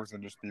both shows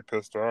and just be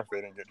pissed off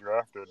they didn't get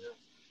drafted.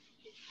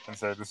 And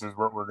say, this is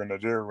what we're going to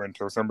do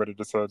until somebody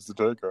decides to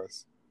take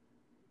us.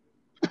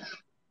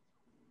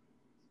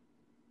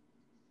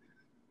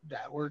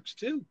 That works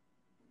too.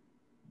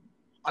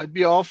 I'd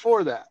be all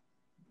for that.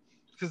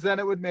 Because then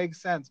it would make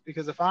sense.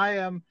 Because if I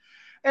am...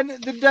 And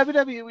the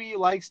WWE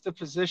likes to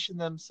position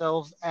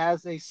themselves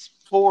as a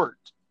sport.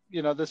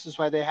 This is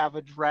why they have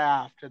a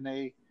draft. And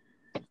they,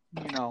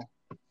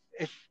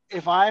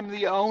 if I'm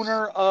the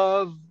owner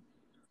of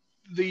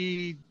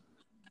the,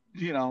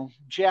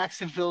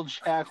 Jacksonville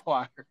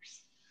Jaguars,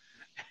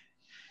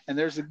 and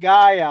there's a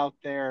guy out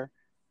there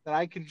that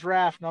I can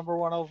draft number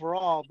 1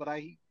 overall, but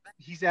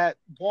he's at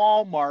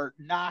Walmart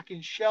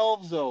knocking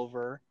shelves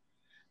over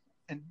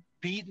and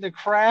beating the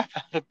crap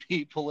out of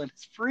people in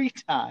his free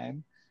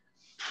time,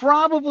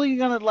 probably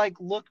going to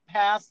look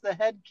past the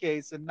head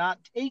case and not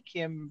take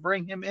him and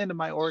bring him into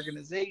my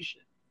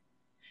organization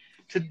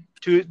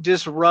to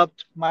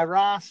disrupt my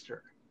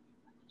roster.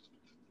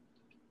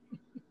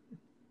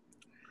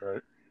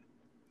 Right.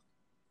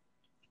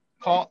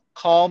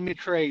 Call me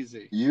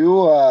crazy.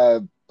 You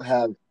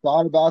have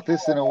thought about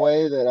this in a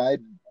way that I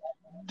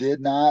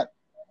did not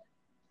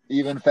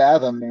even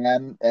fathom,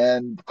 man,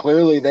 and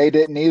clearly they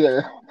didn't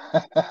either.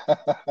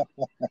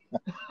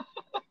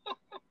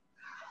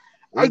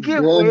 I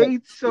get way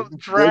so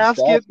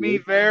drafts get me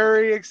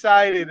very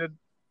excited, and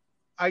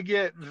I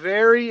get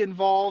very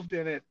involved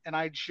in it, and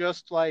I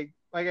just like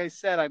I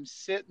said, I'm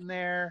sitting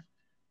there,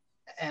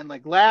 and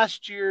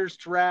last year's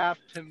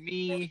draft to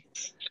me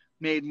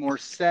made more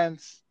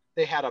sense.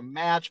 They had a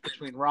match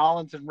between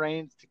Rollins and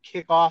Reigns to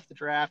kick off the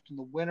draft, and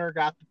the winner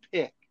got the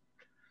pick.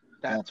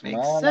 That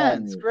makes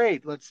sense.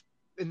 Great.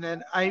 And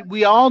then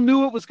we all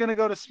knew it was going to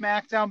go to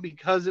SmackDown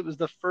because it was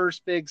the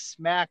first big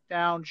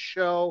SmackDown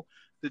show.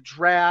 The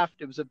draft,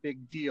 it was a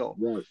big deal.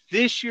 Right.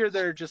 This year,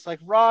 they're just like,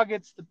 Raw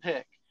gets the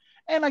pick.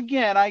 And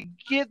again, I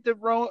get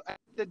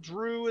that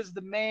Drew is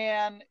the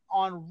man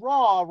on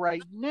Raw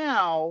right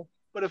now,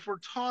 but if we're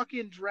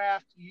talking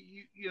draft,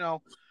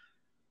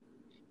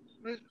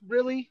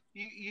 really,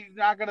 you're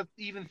not going to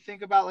even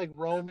think about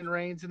Roman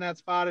Reigns in that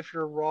spot if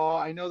you're Raw.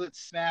 I know that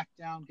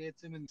SmackDown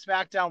gets him, and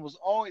SmackDown was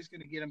always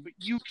going to get him, but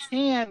you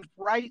can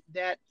write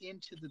that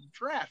into the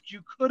draft.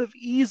 You could have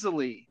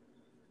easily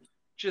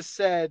just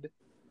said,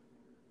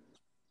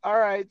 all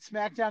right,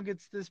 SmackDown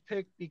gets this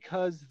pick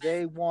because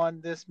they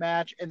won this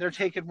match, and they're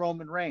taking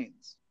Roman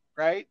Reigns,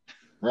 right?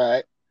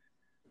 Right.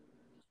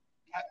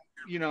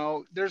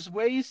 There's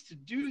ways to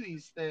do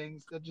these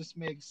things that just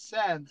make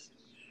sense,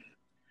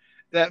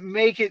 that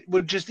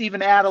would just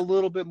even add a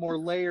little bit more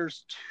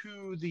layers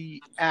to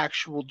the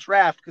actual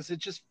draft, because it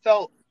just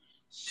felt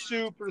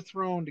super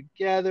thrown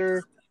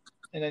together,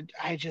 and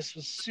I just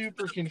was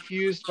super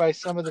confused by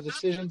some of the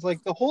decisions.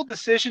 The whole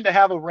decision to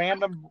have a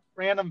random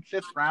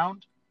 5th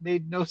round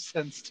made no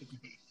sense to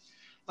me.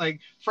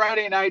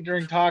 Friday night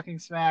during Talking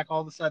Smack,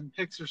 all of a sudden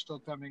picks are still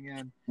coming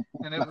in,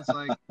 and it was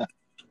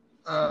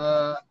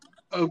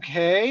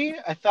okay,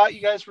 I thought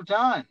you guys were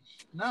done.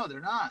 No, they're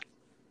not.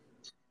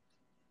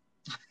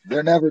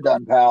 They're never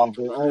done, pal.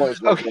 They're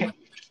always okay.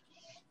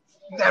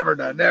 Never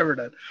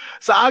done.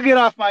 So I'll get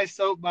off my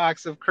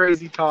soapbox of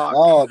crazy talk.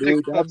 Oh,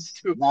 dude, that's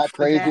not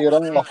crazy at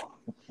all.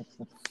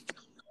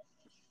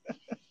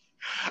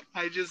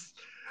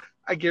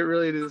 I get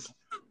really into this.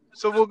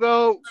 So we'll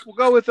go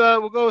with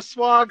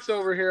Swogs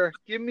over here.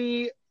 Give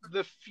me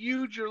the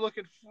feud you're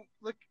looking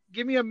for.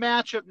 Give me a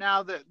matchup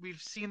now that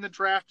we've seen the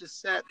draft is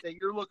set that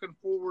you're looking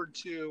forward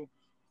to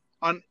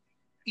on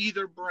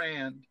either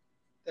brand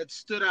that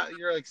stood out.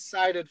 You're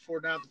excited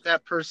for now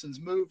that person's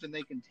moved and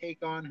they can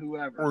take on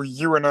whoever. Well,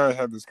 you and I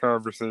had this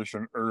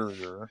conversation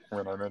earlier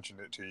when I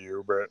mentioned it to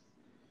you, but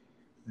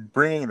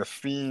bringing the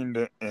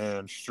Fiend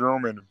and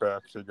Strowman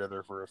back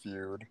together for a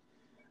feud.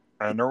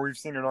 I know we've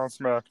seen it on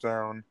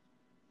SmackDown.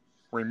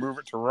 we move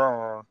it to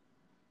Raw,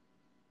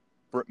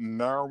 but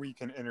now we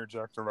can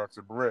interject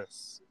Alexa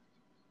Bliss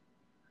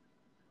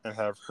and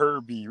have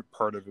her be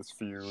part of this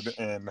feud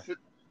and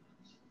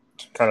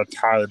kind of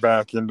tie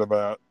back into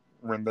that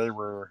when they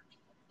were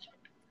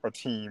a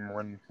team,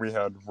 when we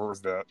had, what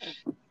was that,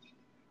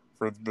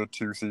 for the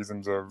 2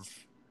 seasons of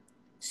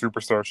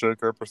Superstar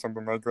Shakeup or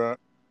something like that.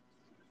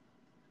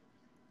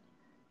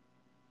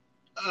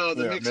 Oh,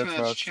 the Mixed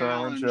Match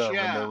Challenge. Yeah,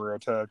 when they were a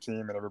tag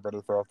team and everybody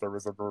thought there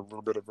was a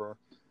little bit of a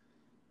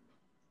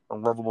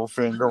lovable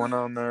thing going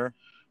on there.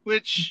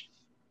 Which,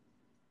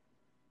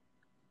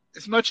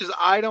 as much as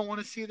I don't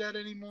want to see that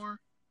anymore,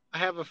 I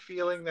have a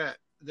feeling that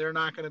they're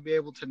not going to be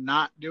able to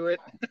not do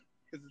it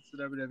because it's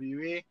the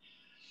WWE.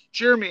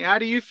 Jeremy, how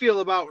do you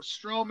feel about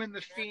Strowman,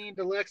 The Fiend,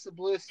 Alexa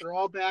Bliss? They're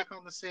all back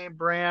on the same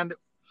brand.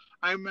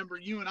 I remember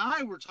you and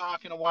I were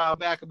talking a while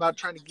back about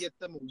trying to get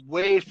them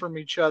away from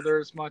each other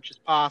as much as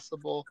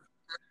possible.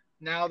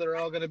 Now they're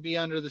all going to be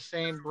under the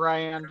same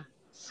brand,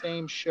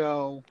 same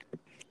show.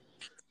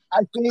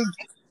 I think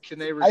Can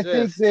they resist? I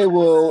think they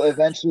will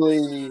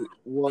eventually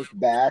work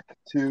back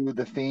to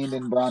The Fiend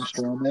and Braun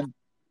Strowman.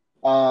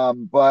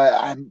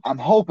 But I'm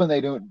hoping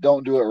they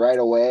don't do it right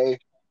away.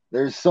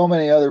 There's so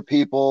many other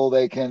people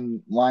they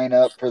can line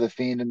up for The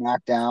Fiend to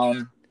knock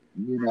down,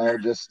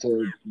 just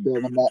to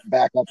build them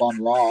back up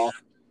on Raw.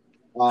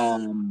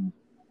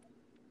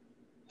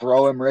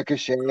 Throw him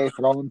Ricochet,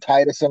 throw him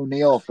Titus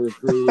O'Neil for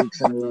 3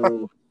 weeks in a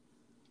row.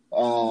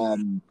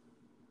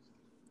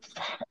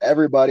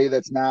 Everybody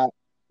that's not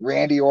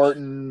Randy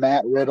Orton,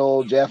 Matt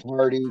Riddle, Jeff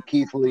Hardy,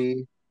 Keith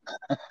Lee.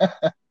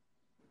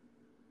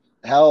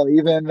 Hell,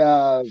 even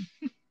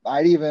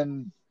I'd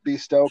even be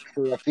stoked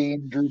for a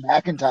Fiend Drew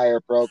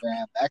McIntyre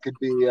program. That could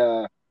be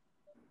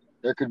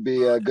there could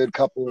be a good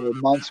couple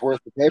of months worth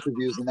of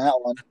pay-per-views in that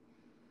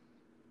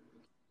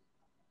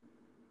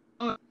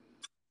one.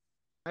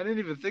 I didn't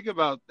even think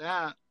about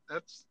that.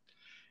 That's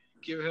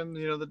give him,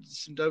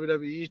 some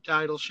WWE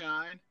title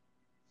shine.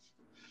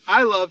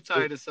 I love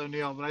Titus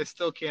O'Neil, but I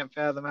still can't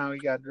fathom how he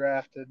got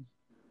drafted.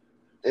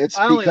 It's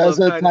because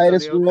of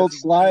Titus World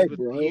Slide,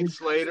 bro. Heath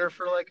Slater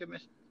for like a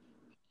minute.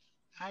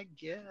 I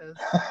guess.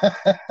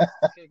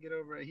 Can't get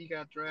over it. He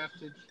got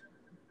drafted.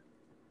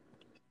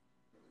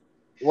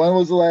 When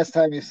was the last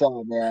time you saw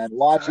him, man?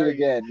 Watch it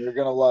again. You're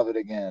gonna love it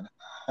again.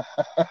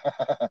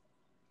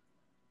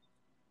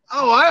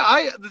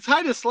 Oh, the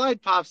Titus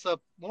slide pops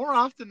up more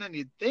often than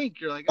you'd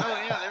think. You're like,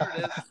 oh yeah, there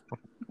it is.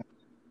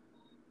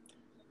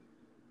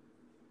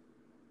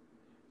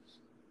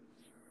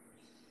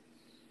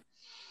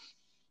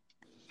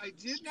 I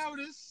did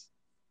notice,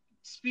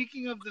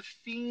 speaking of the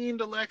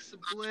Fiend, Alexa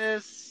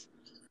Bliss,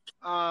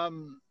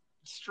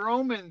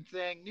 Strowman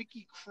thing,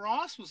 Nikki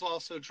Cross was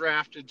also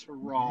drafted to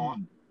Raw.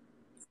 Do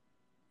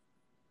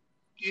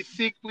you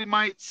think we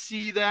might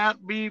see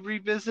that be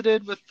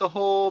revisited with the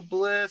whole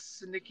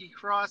Bliss and Nikki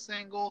Cross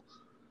angle?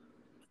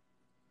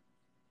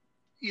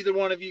 Either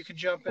one of you can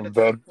jump in at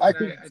that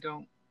point. I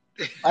don't.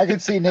 I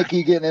could see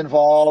Nikki getting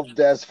involved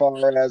as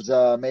far as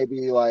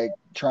maybe like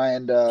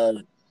trying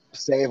to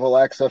save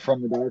Alexa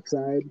from the dark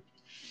side,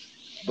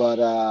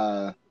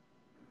 but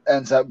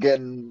ends up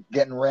getting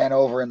ran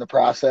over in the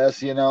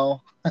process. I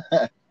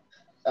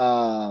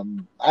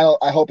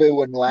hope it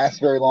wouldn't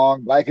last very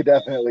long, but I could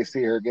definitely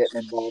see her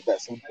getting involved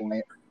at some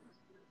point.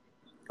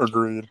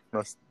 Agreed.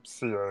 I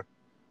see a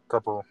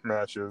couple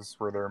matches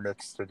where they're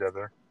mixed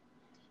together.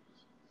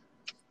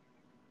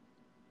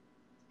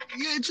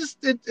 Yeah,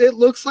 it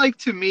looks like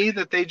to me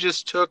that they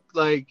just took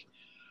like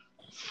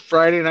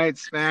Friday night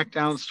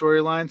SmackDown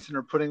storylines and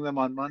are putting them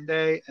on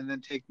Monday, and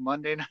then take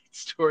Monday night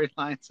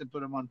storylines and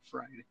put them on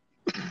Friday.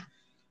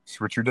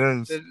 Switch your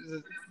days.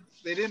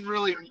 They didn't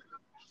really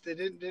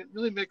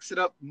mix it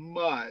up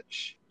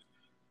much.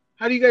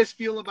 How do you guys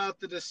feel about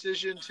the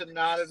decision to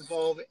not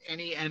involve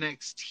any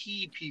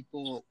NXT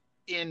people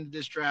in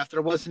this draft?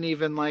 There wasn't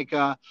even like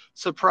a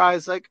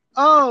surprise, like,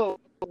 oh,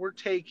 we're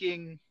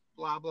taking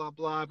blah, blah,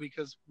 blah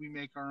because we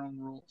make our own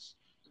rules.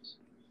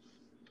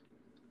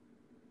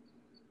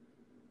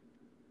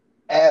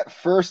 At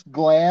first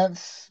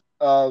glance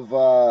of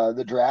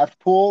the draft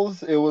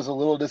pools, it was a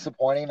little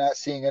disappointing not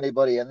seeing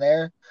anybody in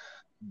there.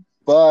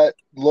 But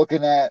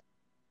looking at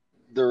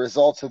the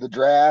results of the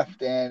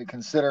draft and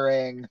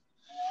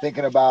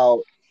thinking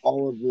about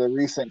all of the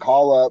recent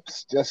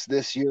call-ups just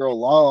this year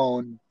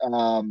alone,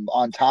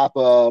 on top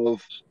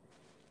of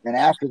and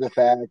after the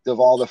fact of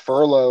all the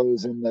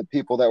furloughs and the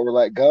people that were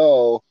let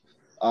go,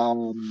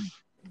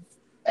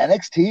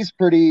 NXT's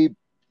pretty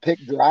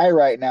picked dry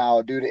right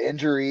now due to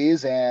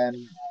injuries and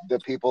the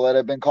people that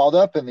have been called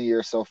up in the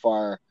year so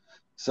far.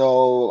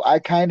 So I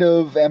kind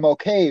of am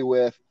okay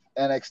with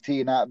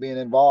NXT not being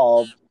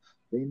involved.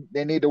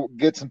 They need to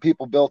get some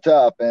people built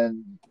up,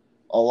 and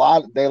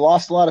they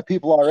lost a lot of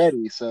people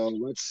already. So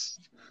let's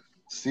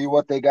see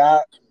what they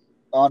got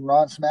on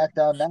Raw and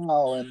SmackDown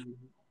now, and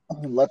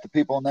let the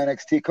people in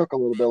NXT cook a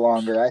little bit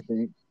longer, I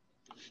think.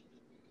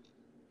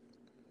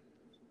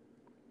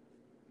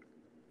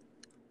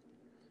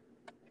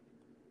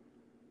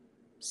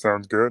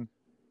 Sounds good.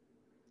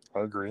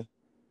 I agree.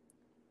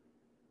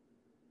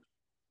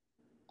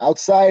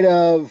 outside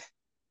of,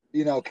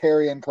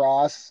 Karrion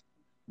Kross,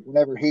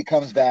 whenever he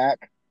comes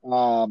back,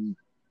 I'm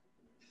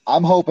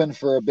hoping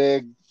for a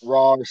big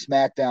Raw or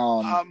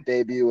SmackDown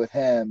debut with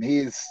him.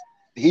 He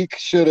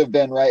should have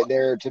been right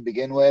there to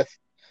begin with.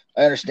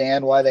 I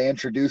understand why they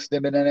introduced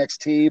him in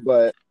NXT,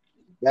 but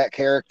that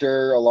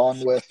character,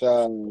 along with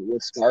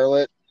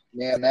Scarlett,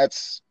 man,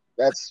 that's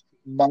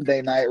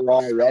Monday Night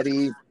Raw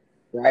ready,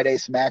 Friday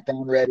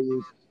SmackDown ready.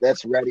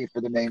 That's ready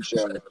for the main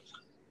show.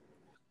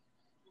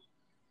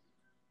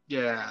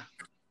 Yeah.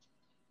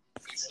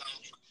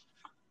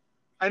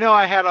 I know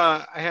I had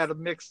a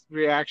mixed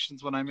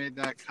reactions when I made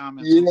that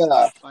comment.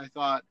 Yeah. I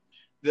thought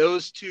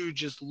those two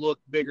just look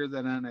bigger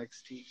than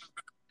NXT.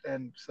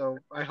 And so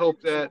I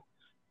hope that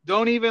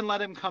don't even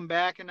let him come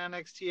back in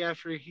NXT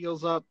after he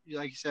heals up.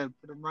 Like you said,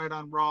 put him right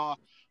on Raw,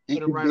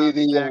 put him right on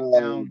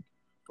SmackDown,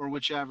 or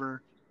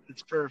whichever.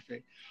 It's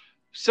perfect.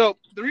 So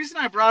the reason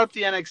I brought up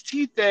the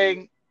NXT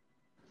thing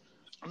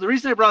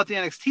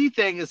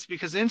is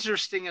because,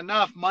 interesting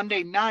enough,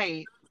 Monday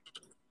night,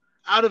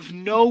 out of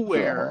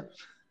nowhere,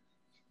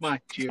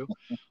 mind you,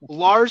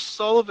 Lars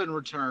Sullivan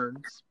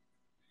returns,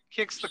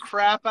 kicks the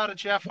crap out of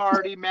Jeff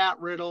Hardy, Matt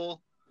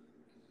Riddle,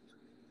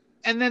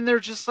 and then they're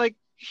just like,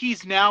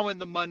 he's now in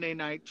the Monday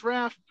Night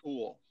Draft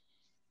pool.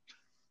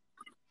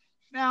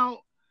 Now,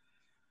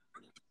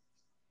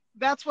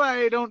 that's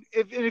why I don't.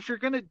 If you're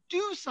going to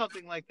do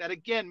something like that,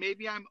 again,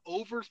 maybe I'm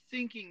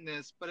overthinking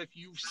this, but if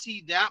you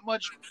see that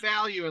much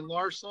value in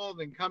Lars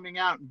Sullivan coming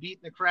out and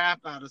beating the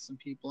crap out of some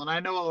people, and I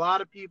know a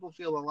lot of people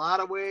feel a lot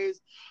of ways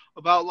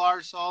about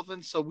Lars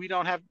Sullivan, so we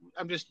don't have.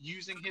 I'm just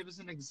using him as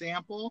an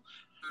example.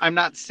 I'm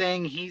not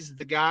saying he's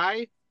the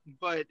guy,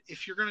 but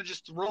if you're going to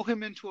just throw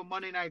him into a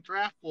Monday Night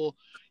Draft pool,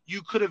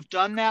 you could have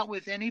done that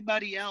with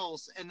anybody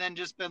else and then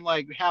just been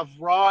like, have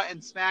Raw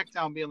and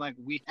SmackDown being like,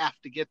 we have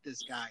to get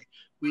this guy.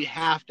 We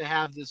have to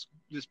have this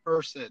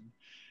person.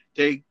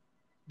 They're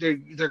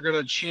going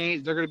to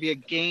change. They're going to be a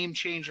game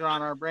changer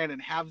on our brand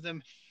and have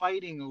them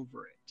fighting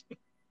over it.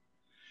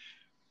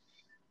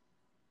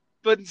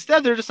 But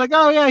instead, they're just like,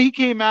 oh, yeah, he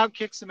came out,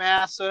 kicked some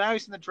ass, so now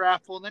he's in the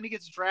draft pool. And then he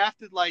gets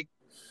drafted, like,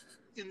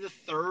 in the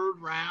third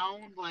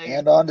round. Like,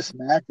 and on to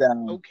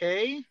SmackDown.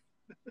 Okay.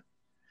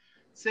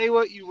 Say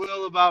what you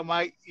will about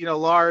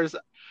Lars.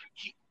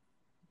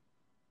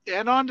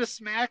 And on to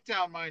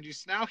SmackDown, mind you.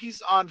 So now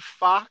he's on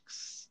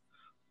Fox,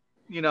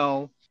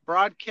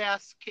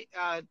 broadcast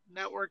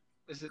network.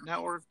 Is it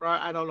network?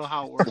 I don't know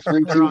how it works.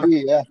 Free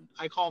TV, yeah.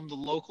 I call them the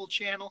local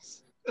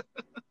channels.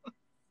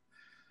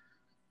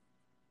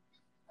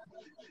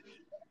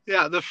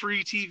 Yeah, the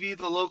free TV,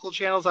 the local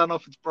channels. I don't know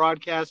if it's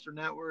broadcast or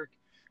network.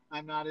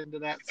 I'm not into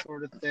that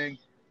sort of thing.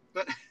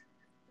 But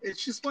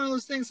it's just one of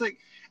those things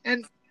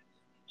and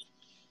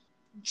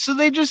so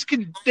they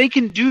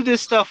can do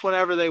this stuff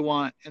whenever they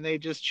want, and they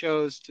just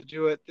chose to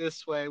do it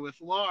this way with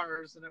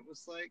Lars, and it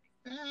was like,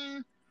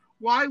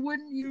 why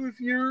wouldn't you, if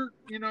you're,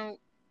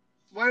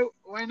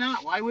 why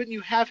not? Why wouldn't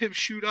you have him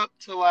shoot up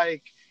to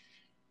like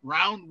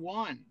round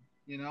 1,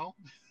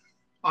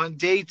 on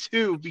day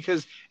 2?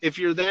 Because if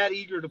you're that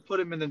eager to put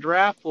him in the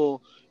draft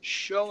pool,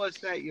 show us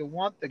that you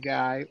want the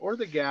guy or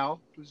the gal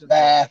who's in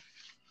the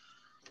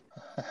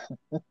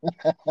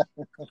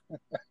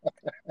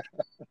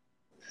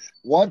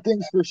One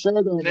thing's for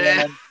sure, though,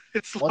 man.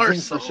 One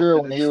thing's for sure,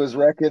 when he was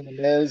wrecking the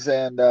Miz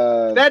and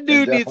that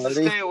dude and needs Hardy,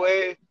 to stay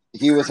away.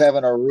 He was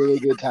having a really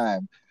good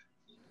time.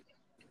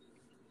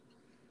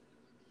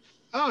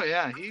 Oh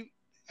yeah,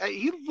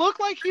 he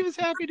looked like he was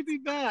happy to be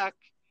back.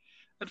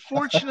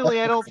 Unfortunately,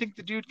 I don't think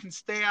the dude can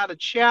stay out of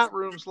chat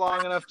rooms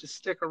long enough to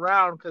stick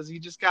around because he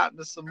just got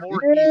into some more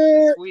heat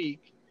this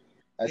week.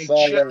 I saw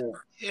that.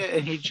 Yeah,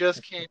 and he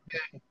just came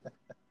back.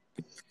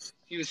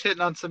 He was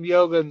hitting on some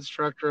yoga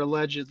instructor,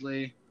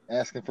 allegedly.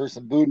 Asking for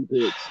some booty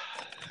pics.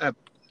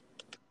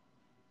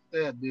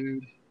 That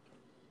dude.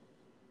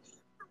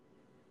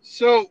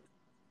 So,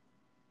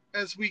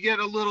 as we get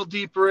a little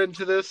deeper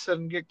into this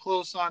and get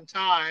close on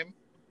time,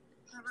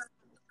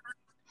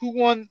 who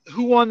won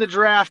the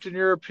draft in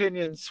your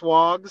opinion,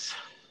 Swags?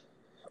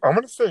 I'm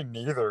gonna say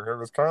neither. It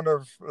was kind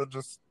of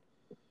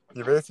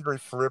you basically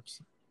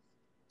flipped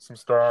some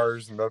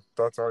stars, and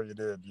that's all you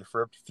did. You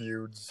flipped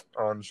feuds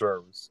on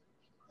shows.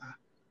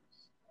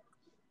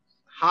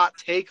 Hot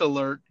take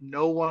alert,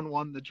 no one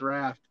won the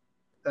draft.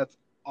 That's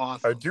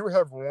awesome. I do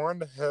have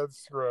one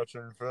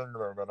head-scratching thing,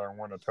 though, that I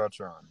want to touch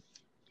on.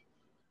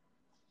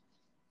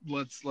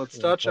 Let's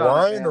touch on it.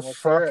 Why in the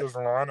fuck is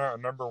Lana a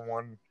number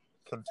 1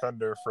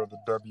 contender for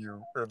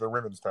the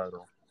women's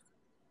title?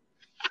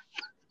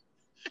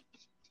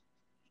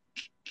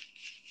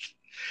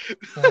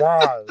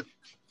 Why?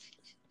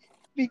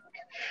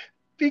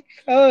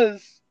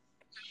 Because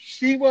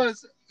she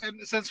was,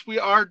 and since we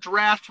are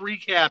draft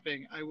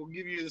recapping, I will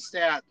give you the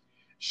stat.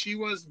 She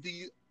was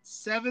the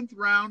 7th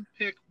round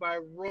pick by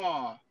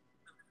Raw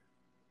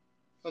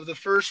of the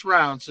first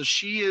round. So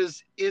she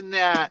is in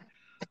that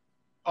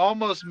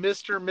almost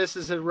Mr. and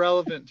Mrs.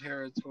 Irrelevant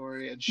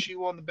territory, and she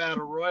won the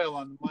Battle Royal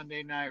on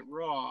Monday Night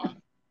Raw.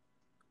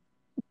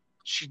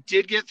 She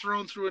did get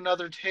thrown through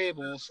another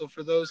table. So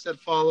for those that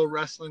follow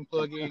Wrestling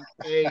Plug Inc.,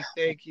 A,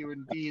 thank you,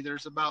 and B,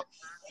 there's about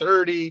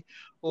 30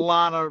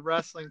 Lana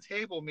wrestling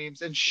table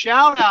memes. And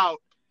shout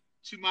out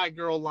to my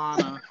girl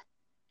Lana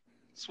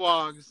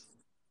Swags.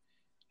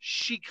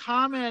 She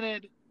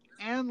commented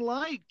and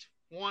liked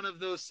one of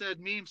those said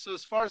memes. So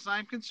as far as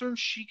I'm concerned,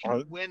 she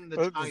can win the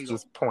title. It's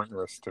just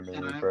pointless to me,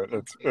 but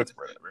it's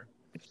whatever.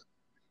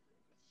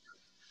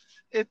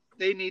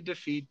 They need to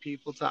feed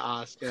people to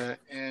Asuka,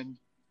 and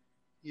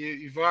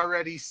you've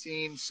already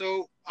seen.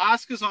 So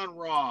Asuka's on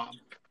Raw,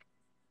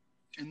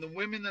 and the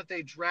women that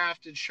they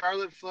drafted,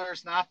 Charlotte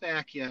Flair's not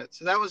back yet.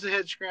 So that was a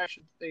head scratch.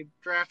 They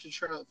drafted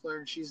Charlotte Flair,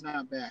 and she's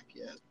not back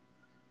yet.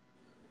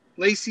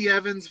 Lacey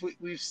Evans,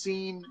 we've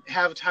seen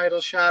have title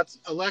shots.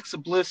 Alexa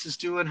Bliss is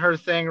doing her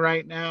thing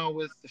right now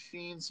with The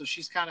Fiend, so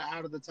she's kind of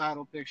out of the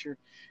title picture.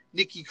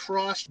 Nikki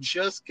Cross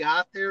just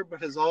got there, but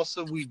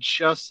we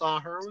just saw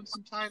her with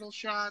some title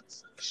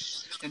shots,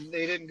 and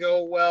they didn't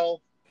go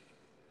well.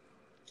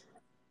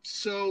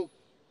 So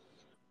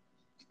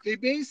they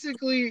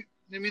basically,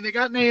 they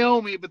got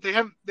Naomi, but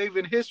they've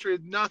in history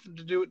nothing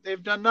to do.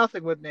 They've done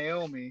nothing with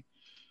Naomi.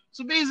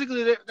 So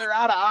basically, they're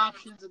out of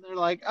options, and they're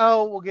like,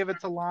 oh, we'll give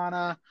it to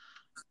Lana.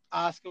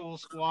 Asuka will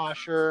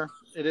squash her.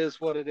 It is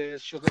what it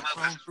is. She'll get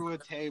thrown through a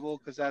table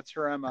because that's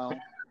her MO.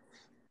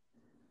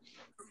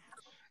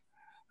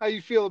 How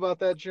you feel about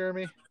that,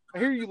 Jeremy? I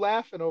hear you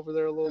laughing over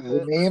there a little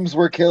bit. The memes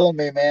were killing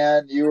me,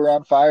 man. You were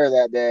on fire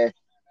that day.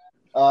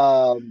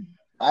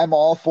 I'm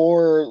all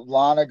for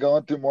Lana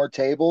going through more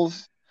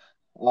tables.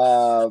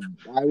 I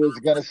was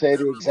going to say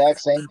the exact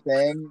same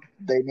thing.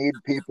 They need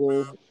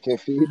people to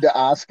feed to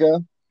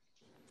Asuka,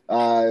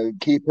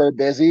 keep her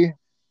busy,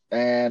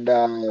 and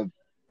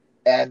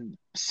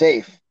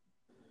safe.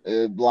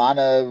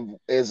 Lana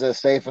is a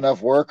safe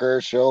enough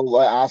worker. She'll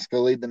let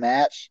Asuka lead the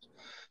match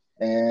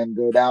and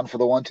go down for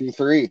the 1, 2,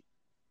 3.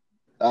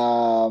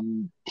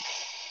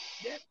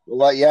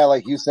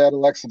 Like you said,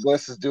 Alexa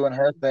Bliss is doing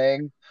her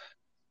thing.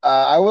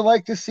 I would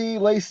like to see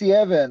Lacey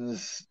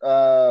Evans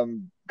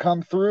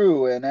come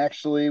through and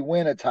actually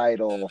win a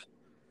title,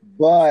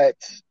 but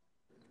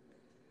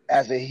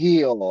as a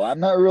heel, I'm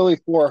not really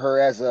for her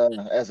as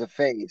a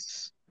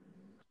face.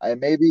 I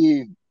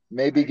maybe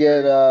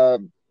get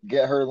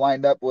her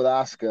lined up with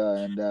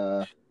Asuka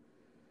and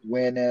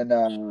win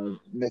in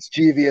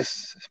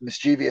mischievous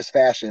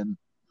fashion.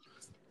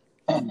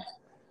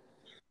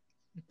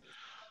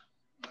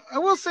 I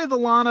will say the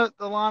Lana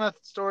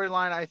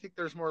storyline, I think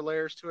there's more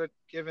layers to it,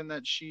 given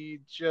that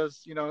she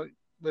just,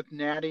 with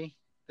Natty,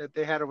 that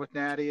they had her with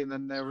Natty, and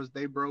then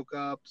they broke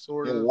up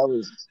sort of,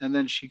 and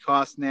then she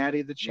cost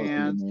Natty the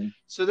chance.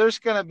 So there's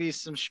gonna be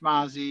some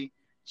schmazzy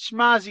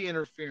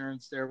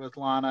interference there with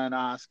Lana and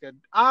Asuka.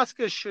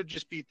 Asuka should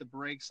just beat the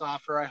brakes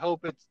off her. I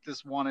hope it's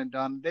this one and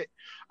done.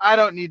 I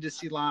don't need to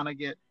see Lana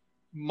get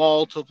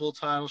multiple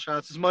title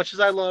shots, as much as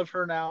I love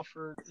her now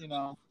for,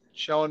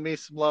 showing me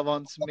some love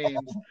on some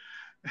memes.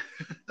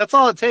 That's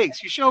all it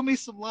takes. You show me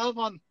some love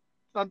on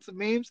some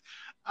memes,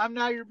 I'm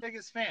now your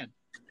biggest fan.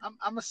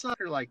 I'm a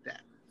sucker like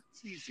that.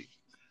 It's easy.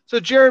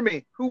 So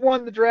Jeremy, who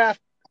won the draft?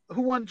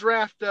 Who won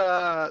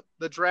the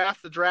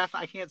draft?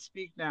 I can't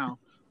speak now,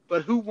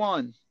 but who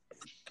won?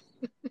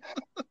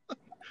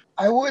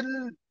 I would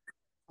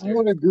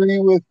agree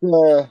with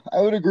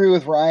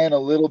Ryan a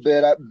little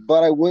bit,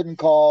 but I wouldn't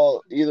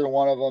call either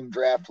one of them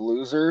draft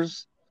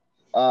losers.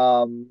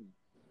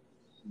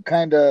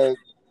 Kind of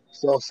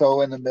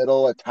so in the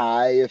middle, a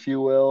tie, if you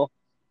will.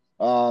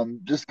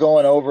 Just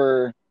going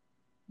over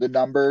the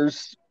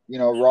numbers,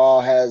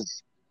 Raw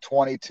has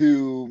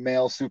 22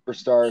 male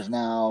superstars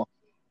now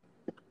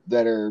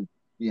that are,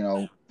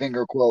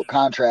 finger quote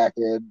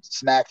contracted.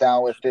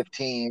 SmackDown with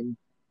 15.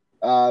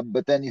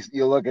 But then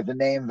you look at the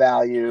name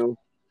value.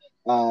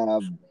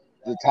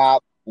 The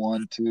top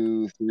 1,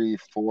 2, 3,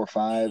 4,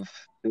 5,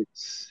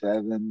 6,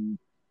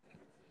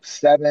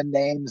 7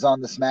 names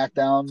on the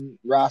SmackDown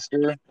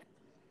roster.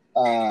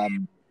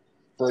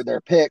 For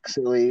their picks,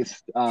 at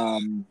least,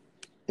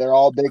 they're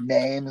all big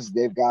names.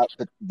 They've got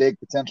big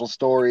potential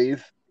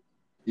stories.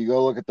 You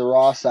go look at the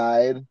Raw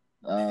side,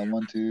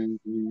 1, 2,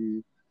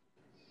 3,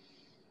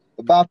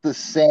 about the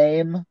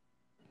same,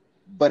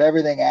 but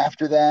everything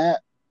after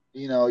that,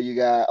 you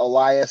got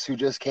Elias, who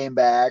just came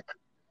back.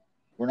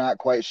 We're not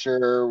quite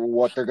sure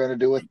what they're going to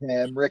do with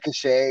him.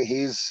 Ricochet,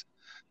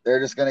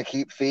 they're just going to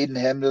keep feeding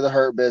him to the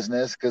Hurt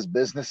Business because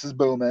business is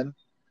booming.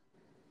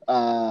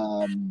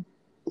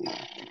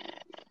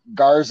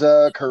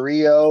 Garza,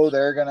 Carrillo,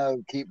 they're going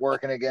to keep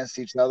working against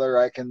each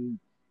other.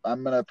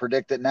 I'm going to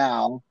predict it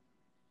now.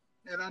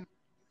 And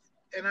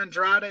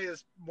Andrade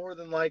is more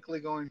than likely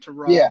going to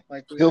Raw,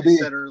 like we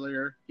said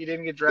earlier. He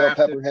didn't get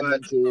drafted,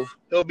 but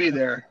he'll be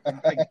there.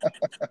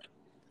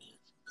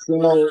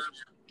 So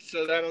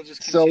that'll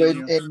just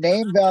continue. So in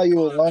name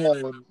value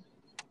alone,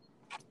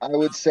 I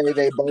would say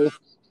they both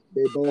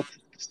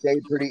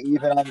stayed pretty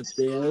even on the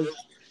scales.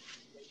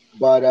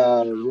 But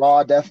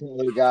Raw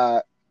definitely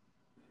got,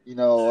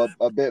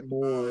 a bit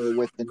more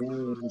with the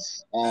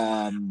names.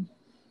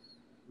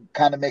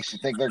 kind of makes you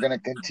think they're going to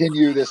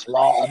continue this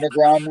Raw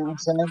Underground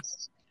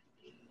nonsense,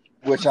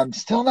 which I'm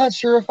still not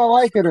sure if I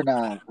like it or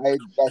not. I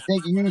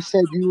think you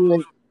said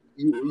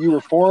you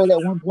were for it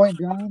at one point,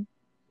 John.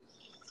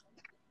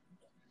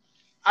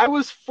 I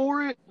was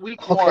for it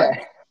week one.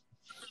 Okay.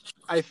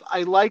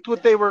 I liked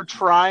what they were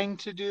trying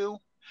to do,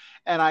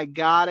 and I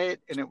got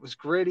it, and it was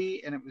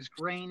gritty and it was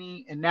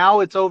grainy, and now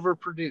it's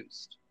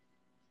overproduced.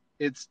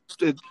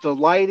 The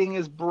lighting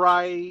is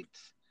bright.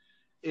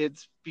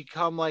 It's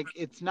become like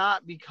it's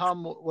not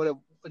become what it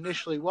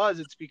initially was.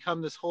 It's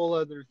become this whole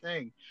other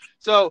thing.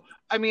 So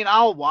I mean,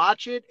 I'll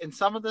watch it, and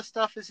some of the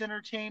stuff is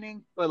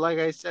entertaining. But like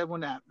I said,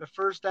 when the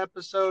first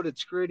episode,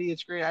 it's gritty,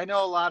 it's great. I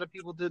know a lot of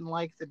people didn't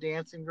like the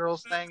dancing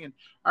girls thing, and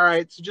all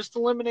right, so just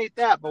eliminate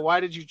that. But why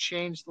did you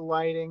change the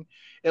lighting?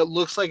 It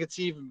looks like it's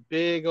even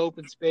big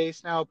open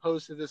space now,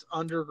 opposed to this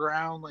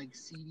underground like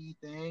seedy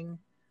thing.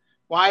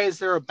 Why is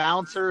there a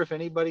bouncer if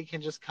anybody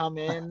can just come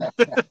in?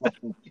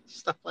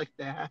 Stuff like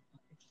that.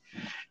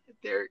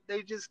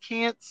 They just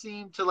can't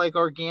seem to like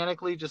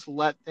organically just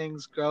let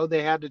things go.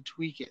 They had to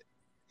tweak it,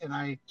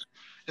 and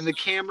the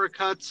camera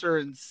cuts are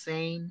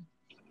insane.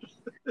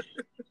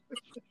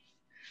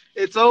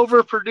 It's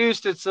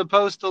overproduced. It's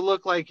supposed to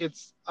look like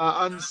it's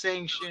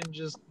unsanctioned,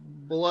 just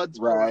blood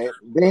sport. Right.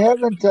 They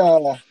haven't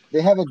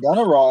done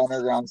a Raw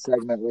Underground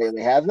segment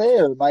lately, have they?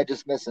 Or am I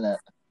just missing it?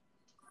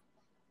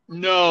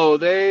 No,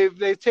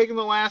 they've taken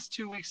the last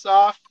 2 weeks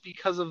off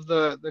because of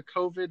the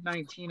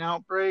COVID-19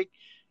 outbreak.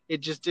 It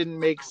just didn't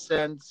make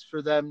sense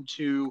for them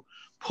to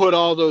put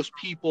all those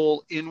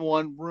people in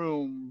one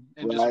room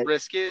and just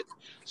risk it.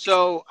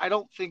 So I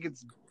don't think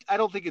it's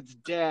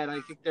dead.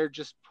 I think they're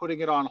just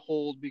putting it on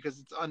hold because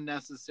it's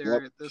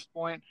unnecessary at this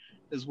point,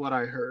 is what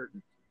I heard.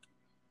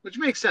 Which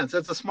makes sense.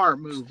 That's a smart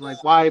move.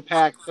 Like, why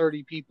pack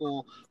 30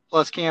 people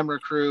plus camera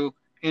crew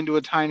into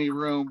a tiny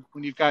room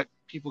when you've got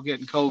people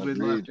getting COVID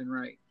left and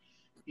right?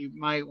 You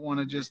might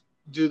want to just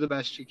do the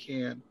best you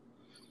can.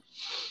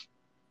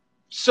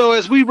 So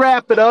as we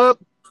wrap it up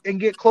and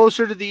get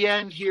closer to the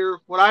end here,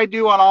 what I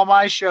do on all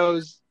my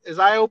shows is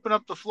I open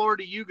up the floor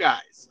to you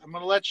guys. I'm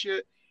going to let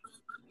you,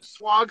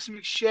 Swags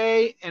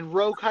McShay and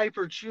Roe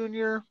Kuiper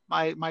Jr.,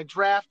 my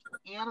draft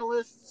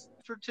analysts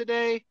for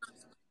today.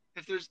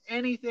 If there's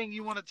anything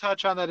you want to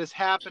touch on that has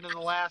happened in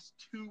the last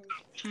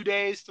 3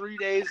 days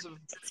of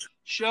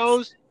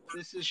shows,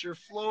 this is your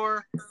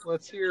floor.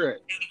 Let's hear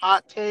it.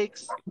 Hot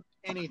takes,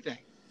 anything.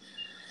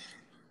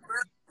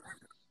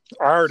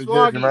 I already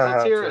gave you my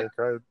hot take.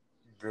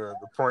 The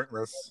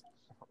pointless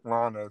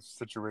Lana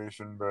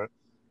situation, but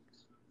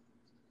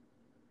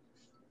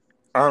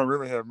I don't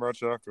really have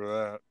much after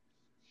that.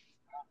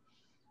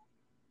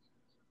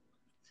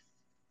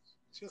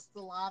 Just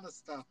the Lana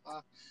stuff,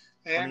 huh?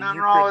 Ain't nothing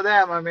wrong with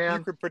that, my man.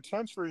 You could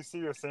potentially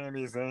see a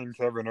Sami Zayn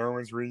Kevin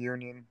Owens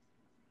reunion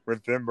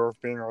with them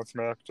both being on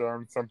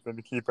SmackDown, something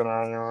to keep an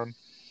eye on.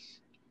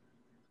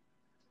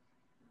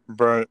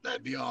 But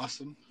that'd be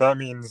awesome. That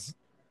means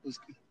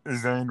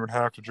Zayn would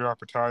have to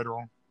drop a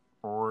title,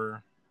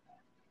 or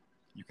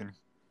you can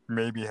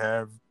maybe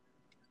have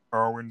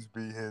Owens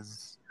be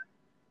his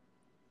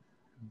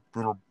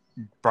little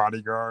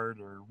bodyguard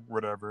or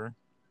whatever.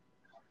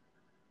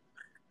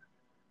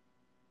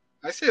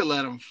 I say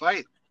let them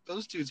fight.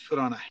 Those dudes put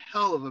on a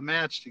hell of a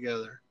match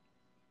together.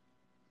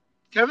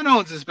 Kevin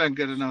Owens has been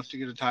good enough to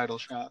get a title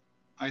shot,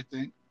 I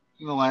think,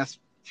 in the last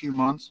few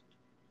months.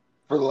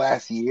 For the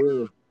last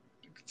year.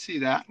 I could see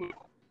that.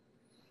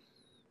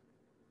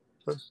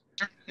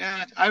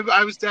 Yeah,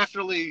 I was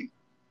definitely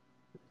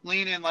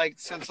leaning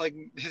since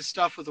his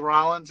stuff with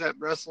Rollins at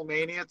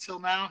WrestleMania till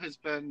now has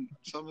been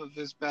some of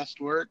his best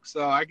work,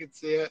 so I could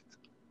see it.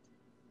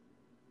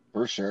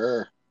 For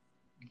sure.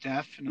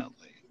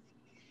 Definitely.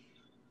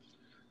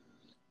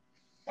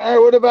 All right,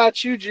 what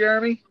about you,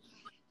 Jeremy?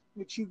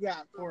 What you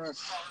got for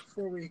us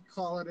before we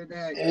call it a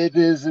day?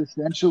 It's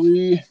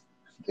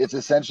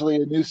essentially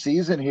a new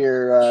season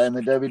here in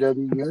the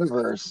WWE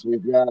universe.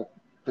 We've got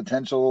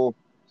potential,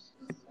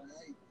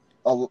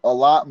 a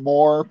lot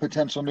more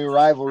potential new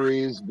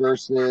rivalries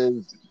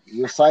versus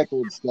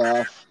recycled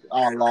stuff,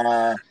 a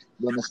la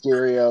the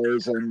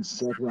Mysterios and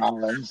Seth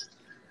Rollins.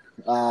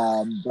 But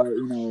on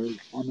the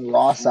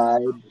Raw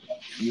side,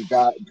 you've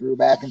got Drew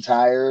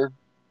McIntyre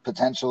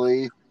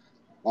potentially.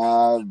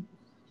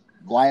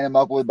 Line him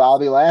up with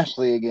Bobby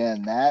Lashley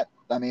again. I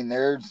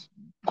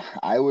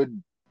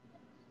would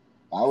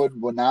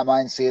not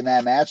mind seeing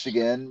that match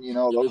again.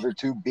 Those are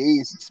two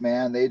beasts,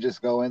 man. They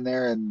just go in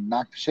there and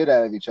knock the shit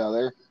out of each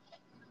other.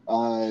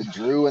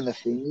 Drew and the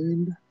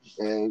Fiend,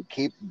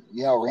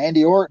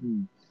 Randy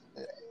Orton.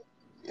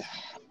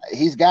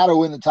 He's got to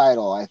win the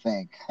title, I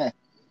think.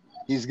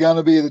 He's going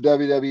to be the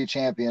WWE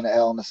champion at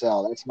Hell in a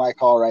Cell. That's my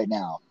call right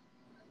now.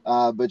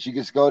 But you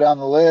just go down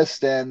the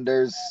list, and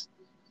there's,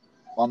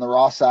 on the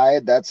Raw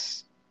side,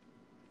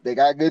 they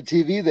got good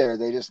TV there.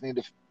 They just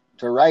need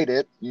to write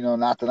it.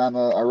 Not that I'm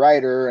a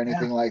writer or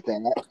anything like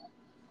that.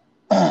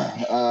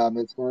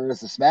 As far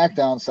as the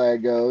SmackDown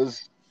side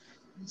goes,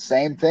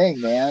 same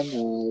thing,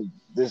 man.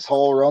 This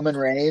whole Roman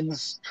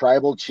Reigns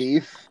tribal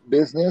chief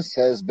business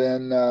has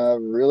been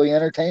really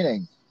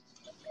entertaining.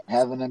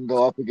 Having him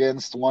go up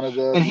against one of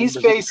the And he's members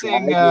of the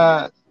facing.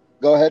 tribe.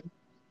 Go ahead.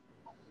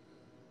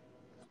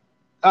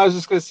 I was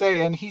just gonna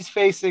say, and he's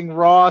facing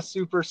Raw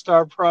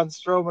superstar Braun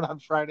Strowman on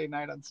Friday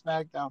night on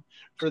SmackDown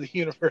for the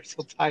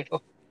Universal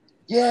title.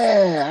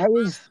 Yeah, I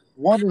was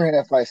wondering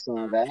if I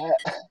saw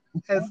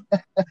that.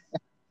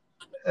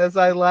 As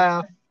I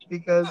laugh,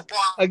 because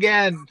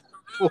again,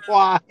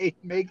 why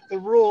make the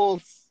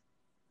rules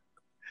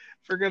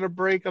if we're gonna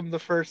break them the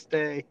first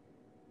day?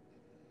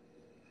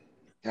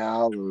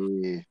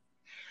 Golly.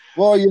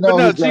 Well, But no,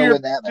 who's going to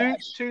win that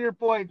match. To your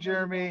point,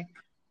 Jeremy,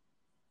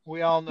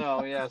 we all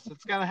know, yes,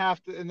 it's gonna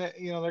have to, and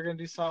they're gonna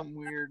do something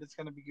weird. It's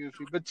gonna be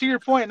goofy. But to your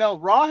point, no,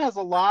 Raw has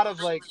a lot of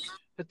like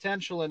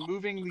potential in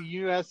moving the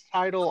U.S.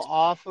 title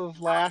off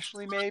of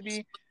Lashley,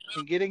 maybe,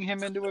 and getting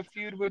him into a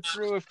feud with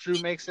Drew if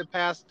Drew makes it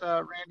past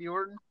Randy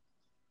Orton.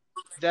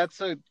 That's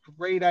a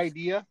great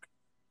idea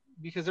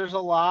because there's a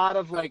lot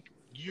of like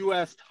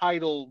U.S.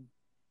 title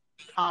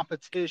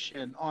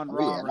competition on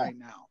Raw right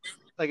now.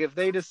 Like if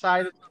they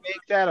decided to make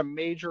that a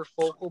major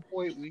focal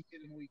point week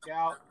in and week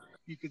out,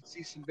 you could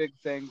see some big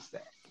things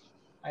there.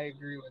 I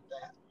agree with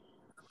that.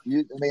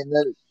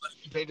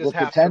 The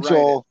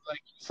potential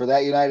for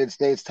that United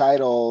States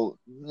title,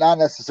 not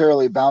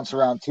necessarily bounce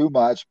around too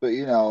much, but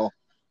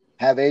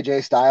have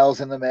AJ Styles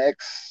in the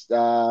mix.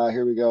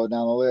 Here we go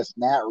down the list: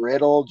 Matt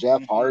Riddle,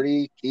 Jeff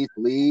Hardy, Keith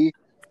Lee.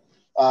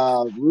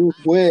 Real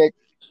quick,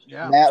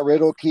 Matt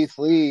Riddle, Keith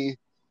Lee.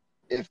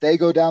 If they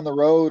go down the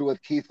road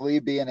with Keith Lee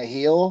being a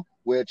heel,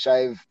 which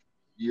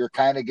you're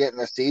kind of getting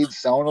the seeds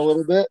sown a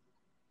little bit.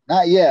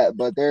 Not yet,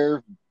 but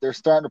they're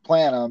starting to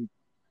plant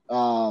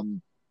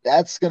them.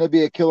 That's going to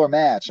be a killer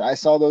match. I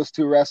saw those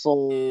two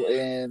wrestle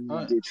in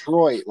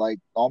Detroit like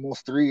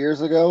almost 3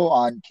 years ago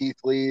on Keith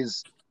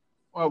Lee's.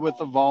 With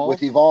Evolve?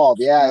 With Evolve,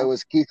 yeah. It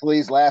was Keith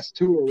Lee's last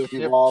tour with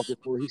Evolve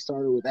before he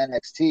started with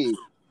NXT.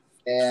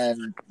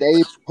 And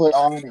they put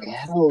on a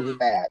hell of a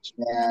match,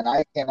 man.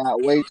 I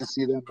cannot wait to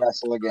see them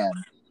wrestle again.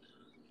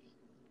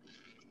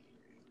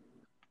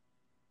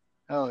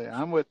 Hell yeah,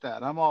 I'm with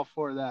that. I'm all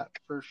for that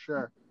for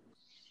sure.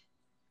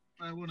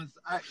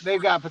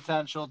 They've got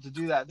potential to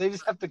do that. They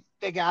just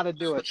they got to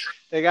do it.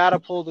 They got to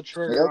pull the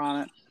trigger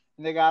on it,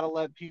 and they got to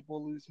let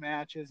people lose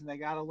matches, and they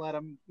got to let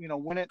them,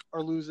 win it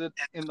or lose it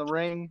in the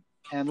ring,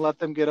 and let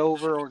them get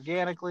over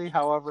organically,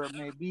 however it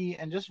may be,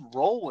 and just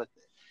roll with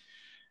it.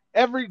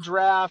 Every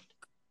draft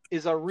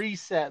is a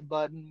reset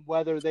button,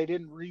 whether they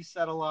didn't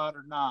reset a lot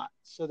or not.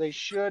 So they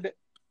should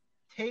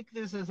take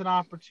this as an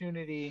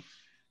opportunity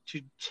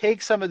to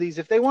take some of these.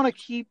 If they want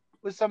to keep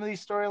with some of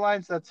these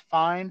storylines, that's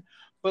fine.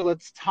 But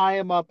let's tie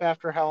them up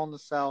after Hell in the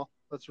Cell.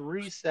 Let's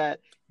reset.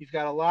 You've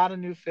got a lot of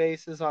new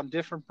faces on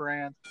different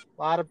brands,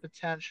 a lot of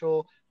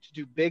potential to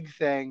do big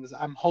things.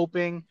 I'm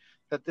hoping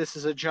that this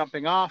is a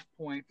jumping off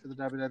point for the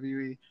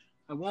WWE.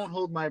 I won't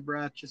hold my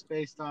breath just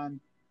based on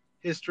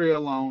history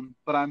alone,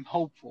 but I'm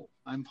hopeful.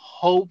 I'm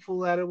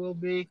hopeful that it will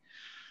be.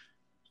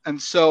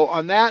 And so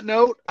on that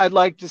note, I'd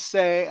like to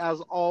say,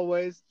 as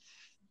always,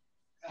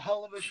 a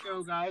hell of a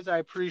show, guys. I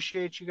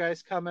appreciate you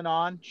guys coming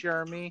on.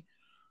 Jeremy,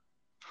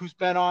 who's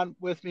been on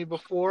with me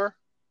before.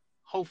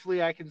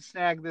 Hopefully I can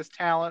snag this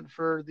talent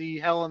for the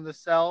Hell in the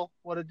Cell.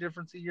 What a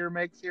difference a year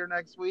makes here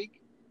next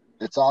week.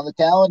 It's on the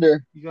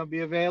calendar. You going to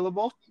be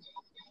available?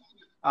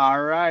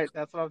 All right.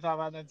 That's what I'm talking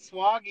about. Then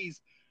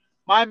Swaggies,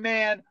 my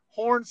man,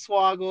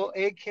 Hornswoggle,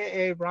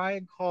 a.k.a.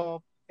 Ryan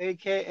Call,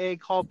 a.k.a.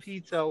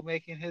 Calpito,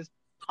 making his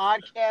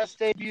podcast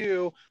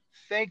debut.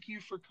 Thank you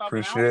for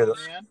coming out,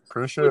 man.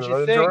 Appreciate it.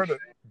 I enjoyed it.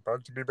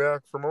 About to be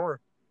back for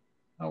more.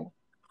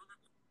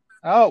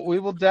 Oh, we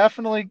will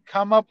definitely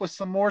come up with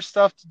some more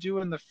stuff to do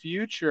in the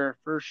future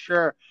for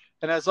sure.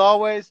 And as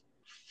always,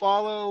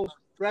 follow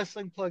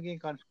Wrestling Plug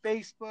Inc. on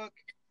Facebook,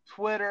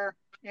 Twitter,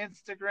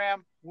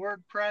 Instagram,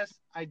 WordPress.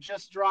 I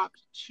just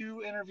dropped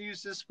 2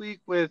 interviews this week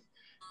with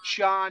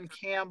John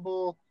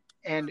Campbell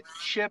and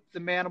Chip the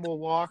Manimal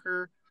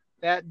Walker.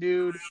 That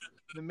dude,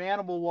 the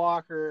Manimal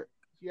Walker,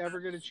 if you ever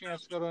get a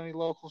chance to go to any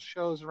local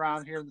shows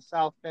around here in the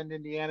South Bend,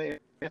 Indiana,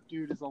 that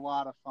dude is a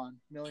lot of fun.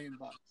 $1 million.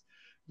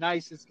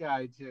 Nicest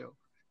guy too.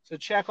 So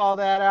check all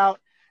that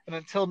out. And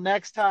until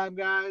next time,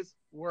 guys,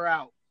 we're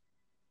out.